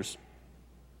answers,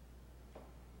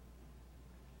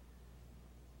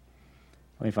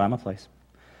 let me find my place.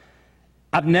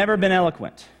 I've never been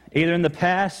eloquent, either in the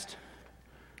past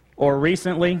or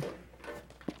recently.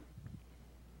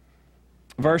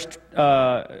 Verse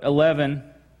 11,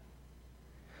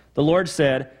 the Lord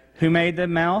said, who made the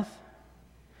mouth?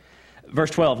 Verse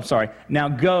 12, I'm sorry. Now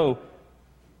go,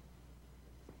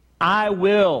 I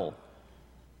will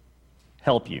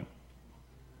help you.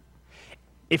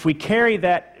 If we carry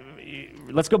that,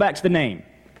 let's go back to the name.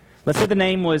 Let's say the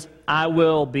name was, I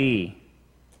will be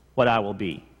what I will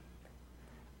be.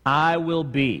 I will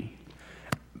be.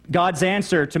 God's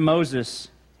answer to Moses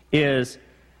is,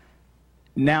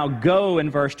 now go, in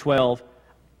verse 12,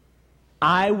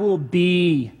 I will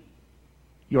be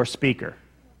your speaker.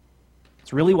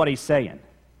 It's really what he's saying.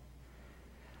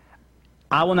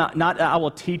 I will not I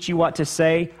will teach you what to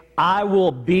say. I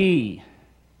will be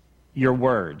your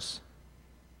words.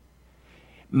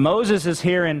 Moses is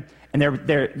here, and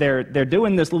they're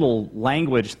doing this little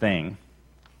language thing.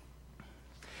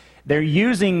 They're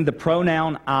using the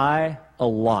pronoun I a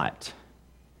lot.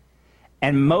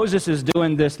 And Moses is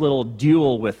doing this little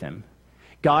duel with him.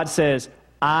 God says,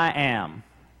 I am.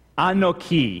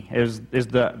 Anoki is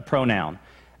the pronoun.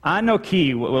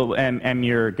 Anoki am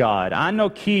your God.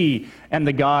 Anoki am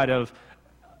the God of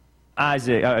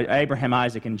Abraham,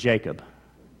 Isaac, and Jacob.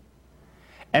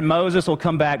 And Moses will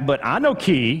come back, but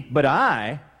Anoki, but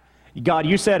I. God,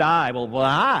 you said I. Well,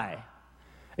 I.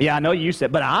 Yeah, I know you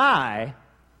said, but I.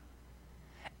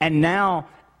 And now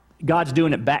God's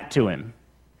doing it back to him.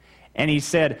 And he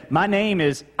said, my name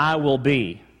is I will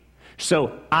be.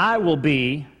 So I will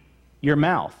be your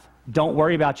mouth. Don't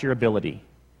worry about your ability.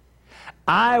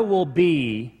 I will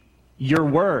be your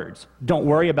words. Don't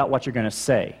worry about what you're going to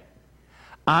say.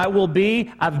 I will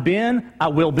be, I've been, I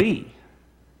will be.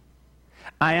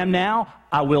 I am now,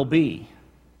 I will be.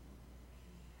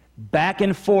 Back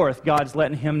and forth, God's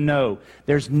letting him know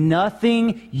there's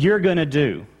nothing you're going to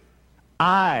do.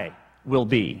 I will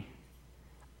be.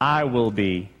 I will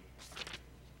be.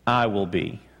 I will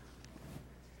be.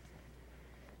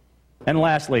 And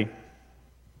lastly,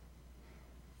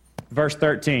 verse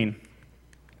 13.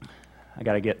 I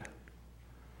got to get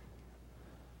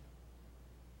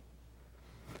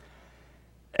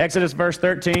Exodus verse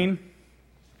 13,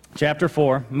 chapter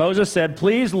 4. Moses said,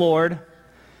 please, Lord,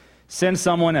 send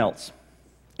someone else.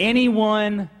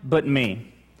 Anyone but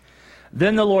me.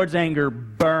 Then the Lord's anger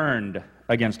burned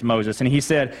against Moses, and he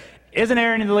said, isn't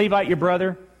Aaron the Levite your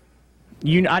brother?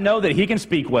 I know that he can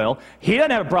speak well. He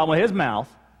doesn't have a problem with his mouth.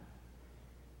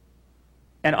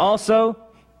 And also,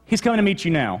 he's coming to meet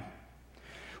you now.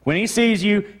 When he sees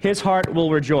you, his heart will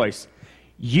rejoice.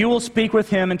 You will speak with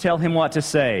him and tell him what to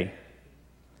say.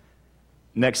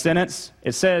 Next sentence,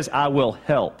 it says, I will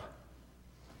help.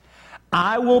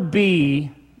 I will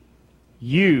be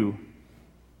you.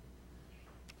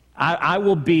 I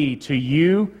will be to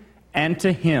you and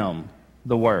to him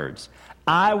the words.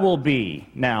 I will be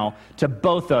now to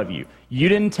both of you. You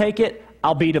didn't take it,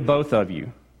 I'll be to both of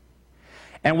you.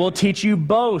 And we'll teach you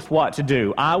both what to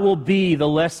do. I will be the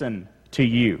lesson to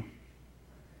you.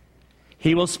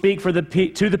 He will speak to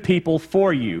the people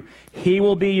for you. He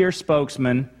will be your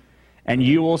spokesman, and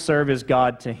you will serve as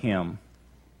God to him.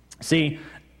 See,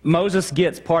 Moses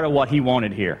gets part of what he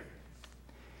wanted here.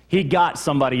 He got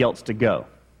somebody else to go.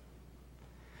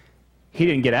 He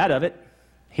didn't get out of it.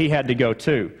 He had to go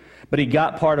too. But he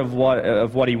got part of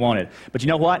what he wanted. But you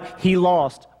know what? He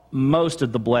lost most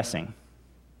of the blessing.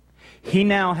 He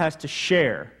now has to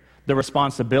share the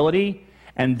responsibility,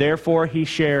 and therefore he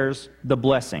shares the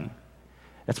blessing.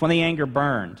 That's when the anger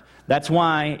burned. That's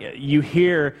why you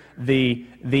hear the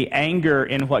anger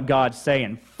in what God's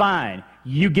saying. Fine,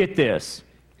 you get this.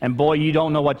 And boy, you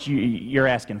don't know what you're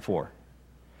asking for.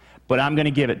 But I'm going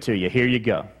to give it to you. Here you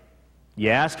go. You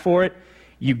asked for it,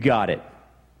 you got it.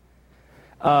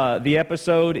 The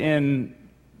episode in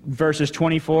verses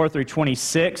 24 through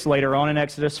 26, later on in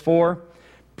Exodus 4,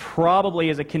 probably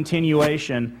is a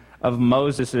continuation of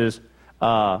Moses'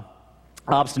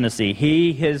 obstinacy.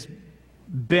 He has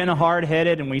been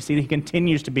hard-headed, and we see that he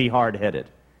continues to be hard-headed.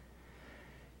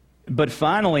 But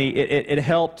finally, it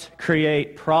helped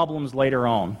create problems later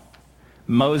on.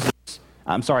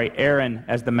 Aaron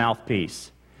as the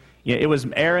mouthpiece. It was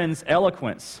Aaron's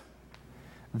eloquence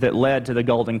that led to the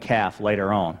golden calf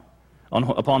later on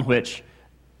upon which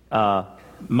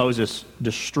Moses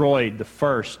destroyed the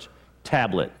first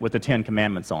tablet with the 10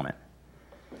 Commandments on it.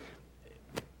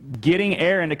 Getting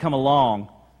Aaron to come along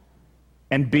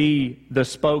and be the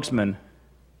spokesman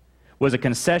was a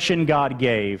concession God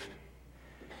gave,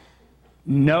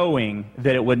 knowing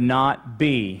that it would not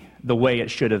be the way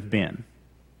it should have been.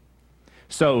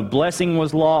 So blessing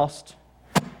was lost,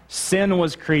 sin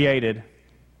was created,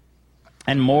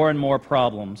 and more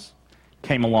problems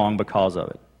came along because of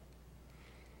it.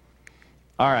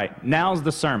 All right, now's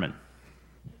the sermon.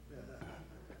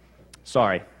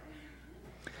 Sorry.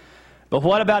 But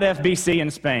what about FBC in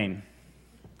Spain?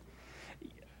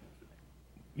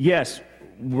 Yes,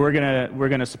 we're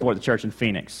gonna support the church in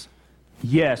Phoenix.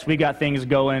 Yes, we got things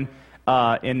going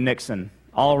in Nixon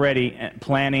already,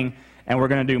 planning, and we're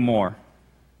going to do more.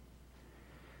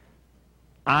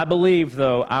 I believe,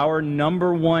 though, our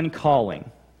number one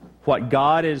calling, what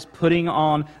God is putting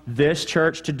on this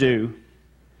church to do,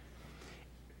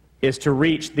 is to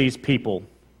reach these people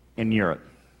in Europe.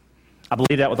 I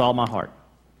believe that with all my heart.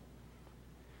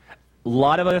 A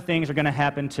lot of other things are going to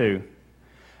happen too,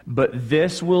 but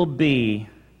this will be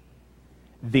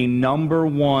the number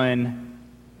one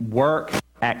work,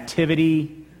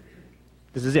 activity.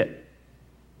 This is it.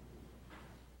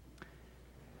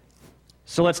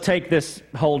 So let's take this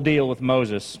whole deal with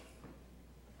Moses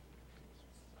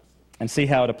and see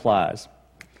how it applies.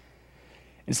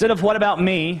 Instead of what about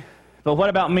me, but what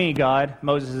about me, God?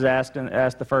 Moses has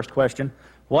asked the first question.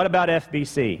 What about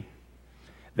FBC?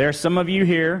 There are some of you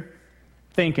here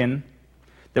thinking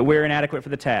that we're inadequate for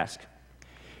the task.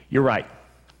 You're right.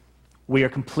 We are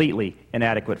completely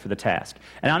inadequate for the task.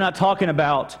 And I'm not talking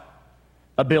about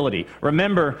ability.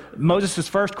 Remember, Moses'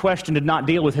 first question did not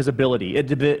deal with his ability.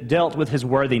 It dealt with his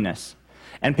worthiness.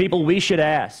 And people, we should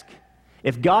ask,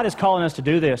 if God is calling us to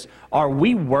do this, are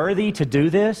we worthy to do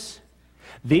this?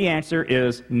 The answer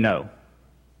is no.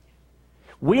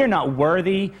 We are not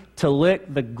worthy to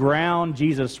lick the ground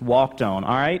Jesus walked on,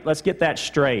 all right? Let's get that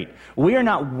straight. We are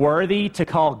not worthy to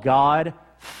call God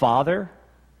Father.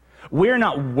 We're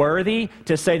not worthy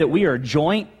to say that we are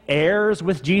joint heirs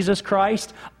with Jesus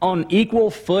Christ on equal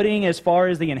footing as far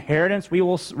as the inheritance we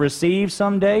will receive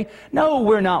someday. No,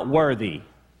 we're not worthy.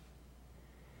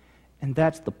 And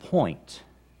that's the point.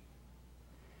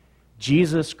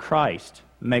 Jesus Christ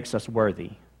makes us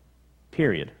worthy.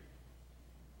 Period.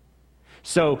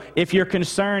 So if your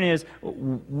concern is,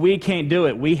 we can't do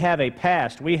it, we have a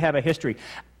past, we have a history.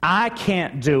 I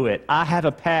can't do it. I have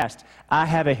a past. I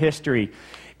have a history.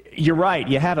 You're right,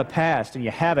 you have a past and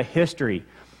you have a history,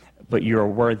 but you're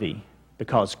worthy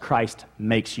because Christ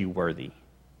makes you worthy.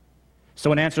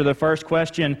 So in answer to the first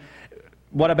question,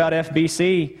 what about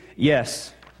FBC?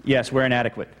 Yes, we're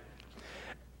inadequate.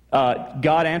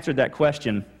 God answered that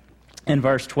question in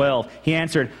verse 12. He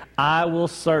answered, I will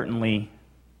certainly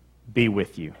be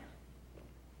with you.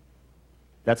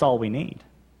 That's all we need.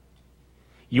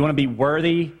 You want to be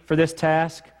worthy for this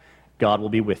task? God will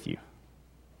be with you.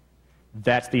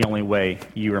 That's the only way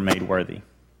you are made worthy.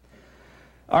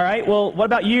 All right, well, what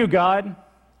about you, God?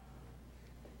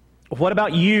 What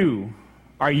about you?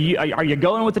 Are you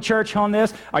going with the church on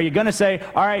this? Are you going to say,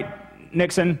 all right,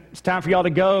 Nixon, it's time for y'all to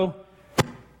go.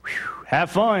 Whew,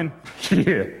 have fun.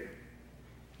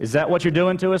 Is that what you're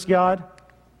doing to us, God?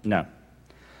 No.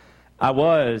 I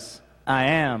was, I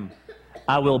am,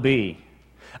 I will be.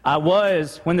 I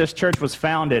was when this church was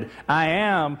founded. I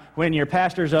am when your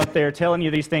pastor's up there telling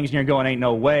you these things and you're going, ain't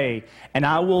no way. And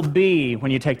I will be when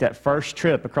you take that first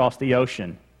trip across the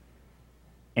ocean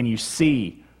and you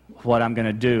see what I'm going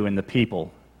to do in the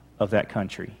people of that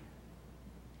country.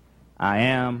 I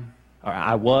am, or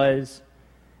I was,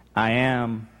 I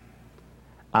am,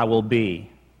 I will be.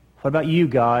 What about you,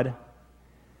 God?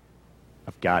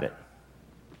 I've got it.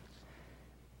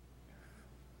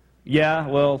 Yeah,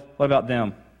 well, what about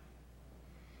them?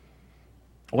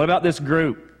 What about this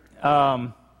group?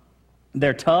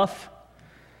 They're tough.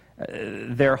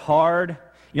 They're hard.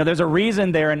 You know, there's a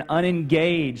reason they're an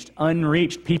unengaged,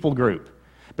 unreached people group.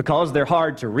 Because they're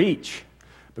hard to reach.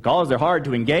 Because they're hard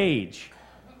to engage.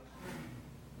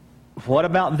 What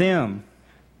about them?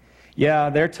 Yeah,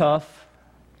 they're tough.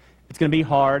 It's going to be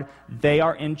hard. They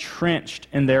are entrenched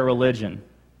in their religion.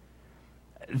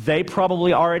 They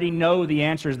probably already know the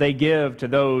answers they give to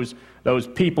those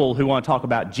people who want to talk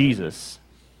about Jesus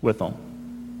with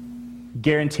them.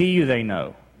 Guarantee you they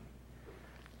know.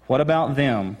 What about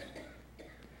them?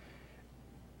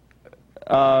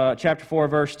 Chapter 4,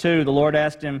 verse 2, the Lord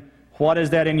asked him, "What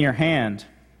is that in your hand?"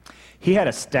 He had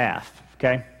a staff,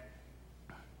 okay?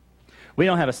 We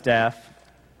don't have a staff.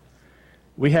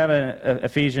 We have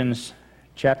Ephesians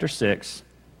chapter 6,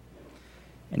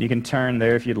 and you can turn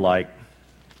there if you'd like.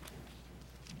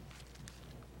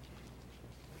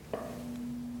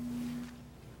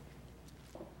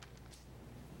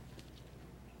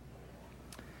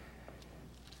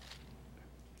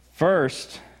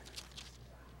 First,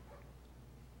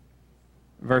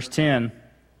 verse 12.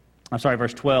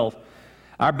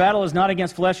 Our battle is not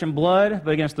against flesh and blood,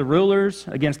 but against the rulers,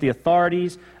 against the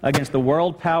authorities, against the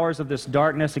world powers of this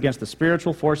darkness, against the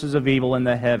spiritual forces of evil in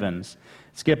the heavens.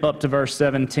 Skip up to verse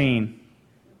 17.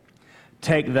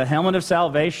 Take the helmet of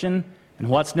salvation, and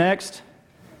what's next?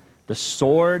 The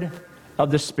sword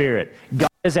of the Spirit. God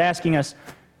is asking us,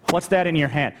 what's that in your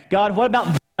hand? God, what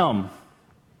about them?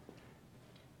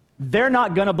 They're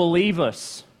not going to believe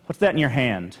us. What's that in your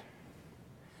hand?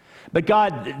 But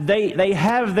God, they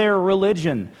have their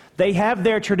religion. They have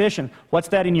their tradition. What's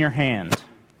that in your hand?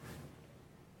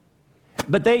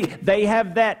 But they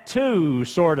have that too,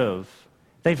 sort of.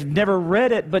 They've never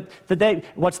read it, but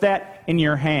what's that in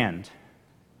your hand?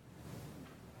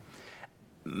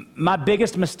 My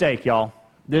biggest mistake, y'all,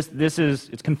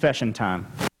 it's confession time.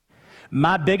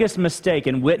 My biggest mistake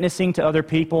in witnessing to other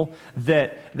people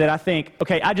that I think,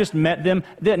 okay, I just met them.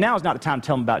 Now is not the time to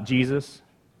tell them about Jesus.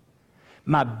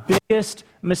 My biggest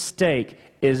mistake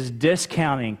is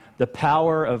discounting the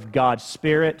power of God's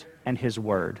Spirit and His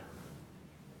Word.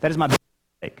 That is my biggest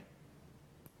mistake.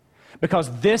 Because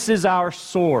this is our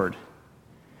sword.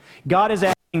 God is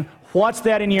asking, what's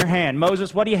that in your hand?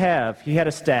 Moses, what do you have? He had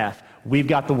a staff. We've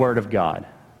got the Word of God.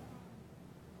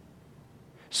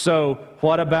 So,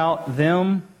 what about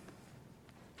them?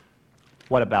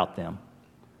 What about them?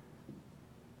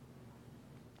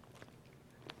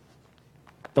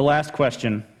 The last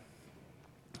question.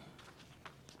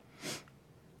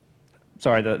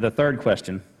 Sorry, the third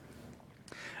question.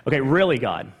 Okay, really,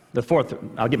 God. The fourth,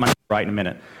 I'll get my right in a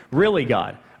minute. Really,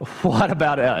 God, what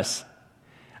about us?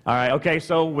 All right, okay,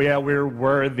 so we're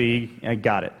worthy. I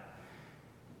got it.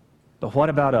 But what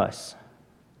about us?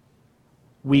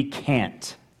 We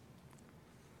can't.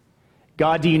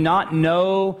 God, do you not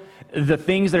know the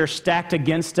things that are stacked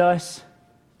against us?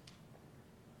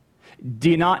 Do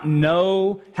you not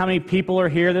know how many people are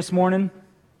here this morning?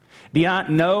 Do you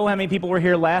not know how many people were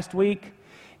here last week?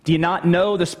 Do you not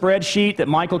know the spreadsheet that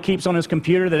Michael keeps on his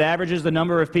computer that averages the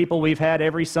number of people we've had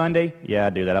every Sunday? Yeah, I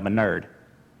do that. I'm a nerd.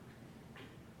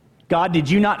 God, did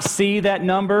you not see that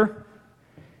number?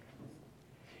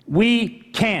 We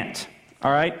can't,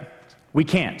 all right? We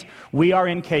can't. We are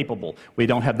incapable. We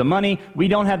don't have the money. We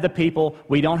don't have the people.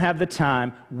 We don't have the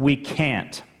time. We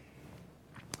can't.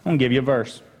 I'm going to give you a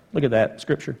verse. Look at that,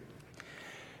 Scripture.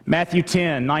 Matthew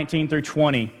 10, 19 through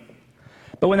 20.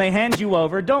 But when they hand you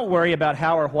over, don't worry about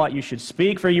how or what you should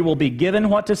speak, for you will be given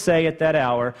what to say at that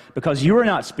hour, because you are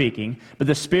not speaking, but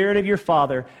the Spirit of your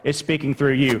Father is speaking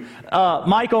through you.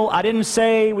 Michael, I didn't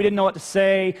say we didn't know what to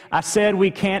say. I said we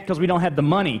can't because we don't have the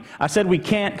money. I said we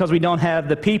can't because we don't have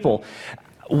the people.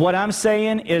 What I'm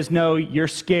saying is, no, you're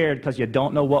scared because you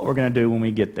don't know what we're going to do when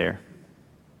we get there.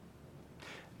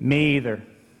 Me either.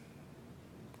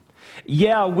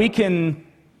 Yeah, we can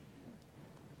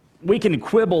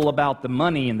quibble about the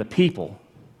money and the people.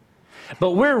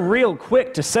 But we're real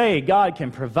quick to say God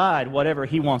can provide whatever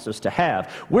He wants us to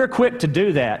have. We're quick to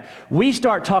do that. We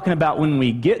start talking about when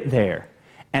we get there,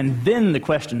 and then the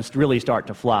questions really start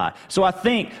to fly. So I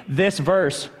think this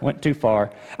verse went too far.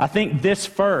 I think this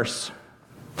verse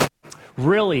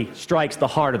really strikes the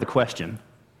heart of the question.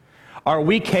 Are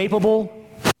we capable?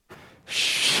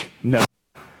 No.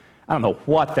 I don't know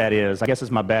what that is. I guess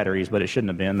it's my batteries, but it shouldn't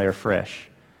have been. They're fresh.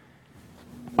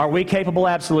 Are we capable?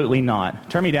 Absolutely not.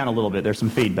 Turn me down a little bit. There's some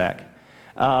feedback.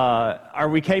 Are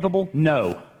we capable?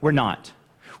 No, we're not.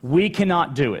 We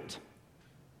cannot do it.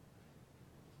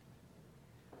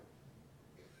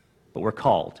 But we're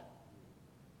called.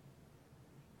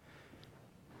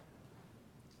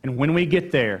 And when we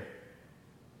get there,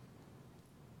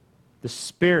 the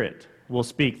Spirit will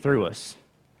speak through us.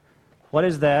 What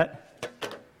is that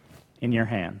in your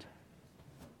hand?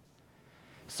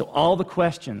 So all the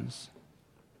questions,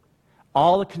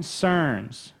 all the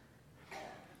concerns,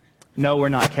 no, we're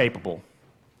not capable,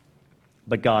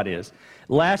 but God is.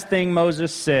 Last thing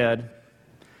Moses said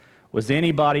was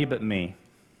anybody but me.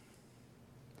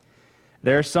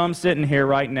 There are some sitting here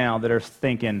right now that are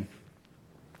thinking,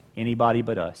 anybody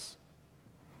but us.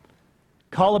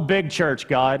 Call a big church,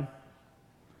 God.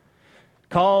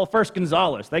 Call First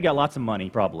Gonzalez. They got lots of money,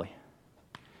 probably.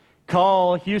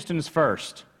 Call Houston's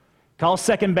First. Call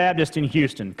Second Baptist in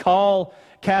Houston. Call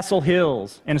Castle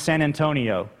Hills in San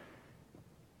Antonio.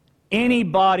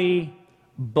 Anybody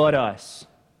but us.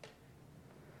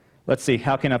 Let's see,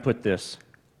 how can I put this?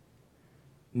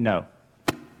 No.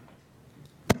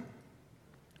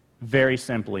 Very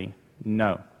simply,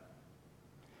 no.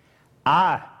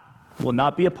 I will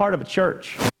not be a part of a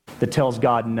church that tells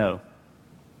God no.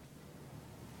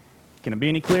 Can it be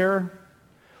any clearer?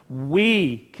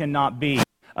 We cannot be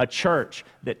a church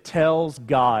that tells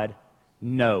God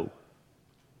no.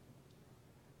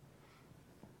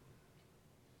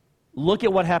 Look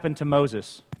at what happened to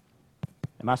Moses.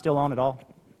 Am I still on at all?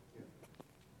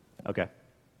 Okay.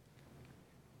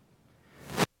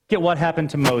 Look at what happened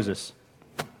to Moses.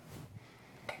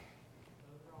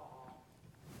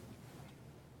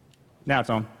 Now it's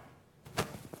on.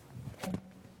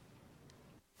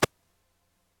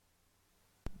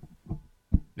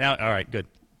 Now, all right, good.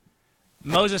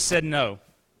 Moses said no.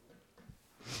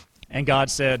 And God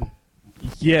said,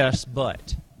 yes,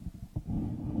 but.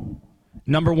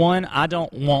 Number one, I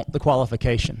don't want the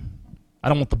qualification. I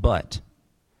don't want the but.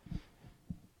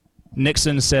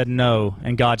 Nixon said no,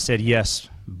 and God said yes,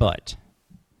 but.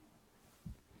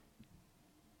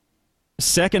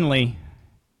 Secondly,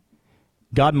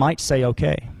 God might say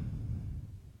okay.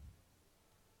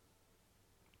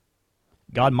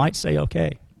 God might say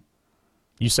okay.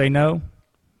 You say no?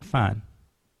 Fine.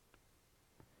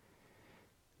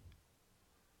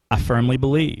 I firmly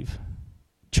believe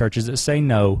churches that say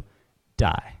no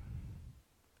die.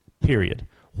 Period.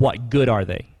 What good are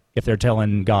they if they're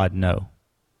telling God no?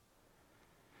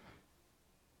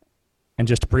 And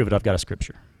just to prove it, I've got a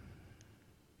scripture.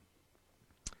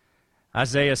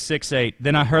 Isaiah 6:8.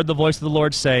 Then I heard the voice of the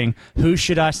Lord saying, who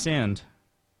should I send?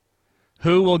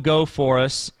 Who will go for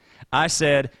us? I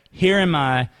said, here am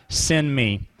I, send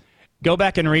me. Go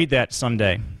back and read that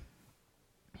someday.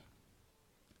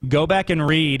 Go back and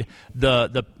read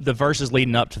the verses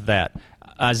leading up to that.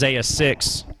 Isaiah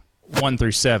 6, 1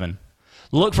 through 7.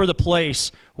 Look for the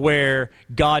place where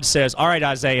God says, all right,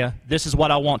 Isaiah, this is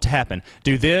what I want to happen.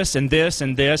 Do this and this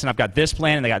and this, and I've got this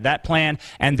plan, and I got that plan,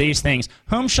 and these things.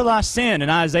 Whom shall I send?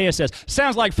 And Isaiah says,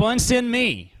 sounds like fun, send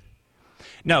me.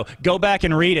 No, go back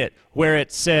and read it where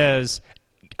it says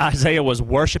Isaiah was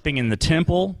worshiping in the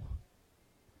temple,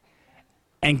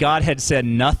 and God had said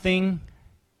nothing,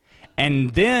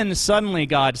 and then suddenly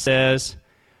God says,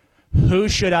 who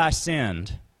should I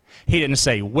send? He didn't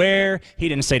say where. He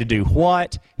didn't say to do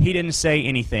what. He didn't say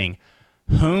anything.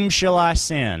 Whom shall I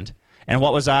send? And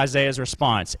what was Isaiah's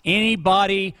response?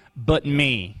 Anybody but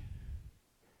me.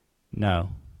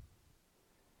 No.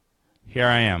 Here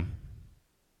I am.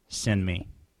 Send me.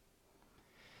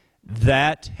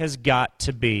 That has got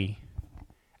to be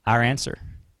our answer.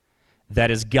 That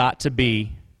has got to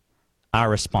be our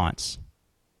response.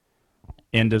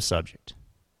 End of subject.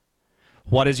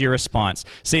 What is your response?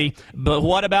 See, but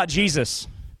what about Jesus?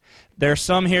 There are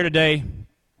some here today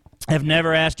have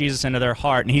never asked Jesus into their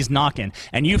heart, and he's knocking,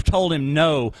 and you've told him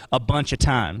no a bunch of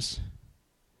times.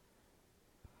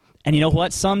 And you know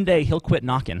what? Someday he'll quit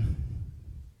knocking.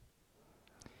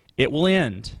 It will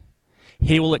end.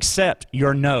 He will accept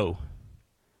your no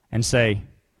and say,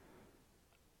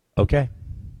 okay,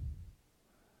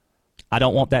 I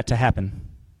don't want that to happen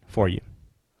for you.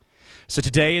 So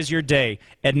today is your day.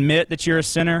 Admit that you're a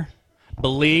sinner.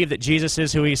 Believe that Jesus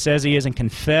is who he says he is, and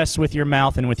confess with your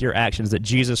mouth and with your actions that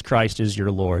Jesus Christ is your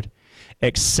Lord.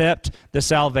 Accept the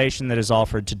salvation that is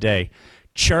offered today.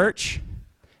 Church,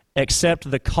 accept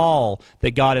the call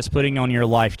that God is putting on your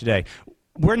life today.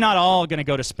 We're not all going to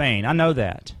go to Spain. I know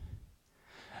that.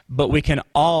 But we can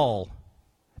all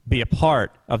be a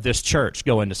part of this church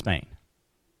going to Spain.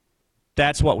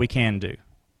 That's what we can do.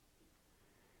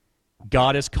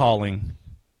 God is calling.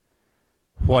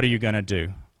 What are you going to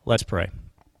do? Let's pray.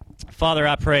 Father,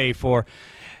 I pray for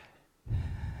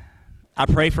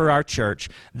our church,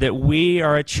 that we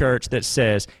are a church that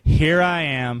says, here I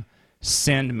am,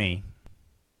 send me.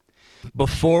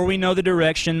 Before we know the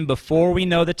direction, before we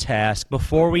know the task,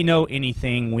 before we know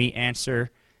anything, we answer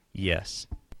yes.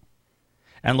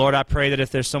 And Lord, I pray that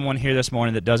if there's someone here this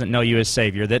morning that doesn't know you as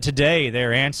Savior, that today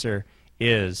their answer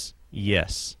is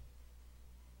yes.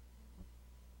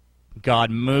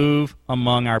 God, move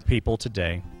among our people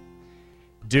today.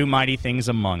 Do mighty things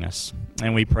among us.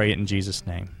 And we pray it in Jesus'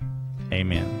 name.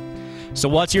 Amen. So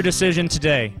what's your decision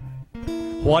today?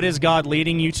 What is God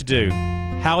leading you to do?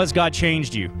 How has God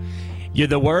changed you?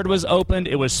 The word was opened,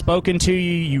 it was spoken to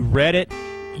you, you read it,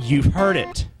 you've heard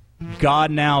it.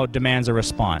 God now demands a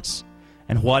response.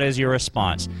 And what is your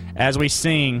response? As we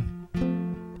sing,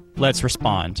 let's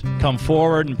respond. Come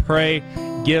forward and pray.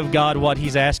 Give God what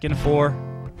He's asking for.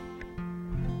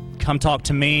 Come talk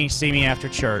to me. See me after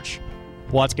church.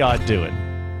 What's God doing?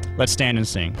 Let's stand and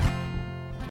sing.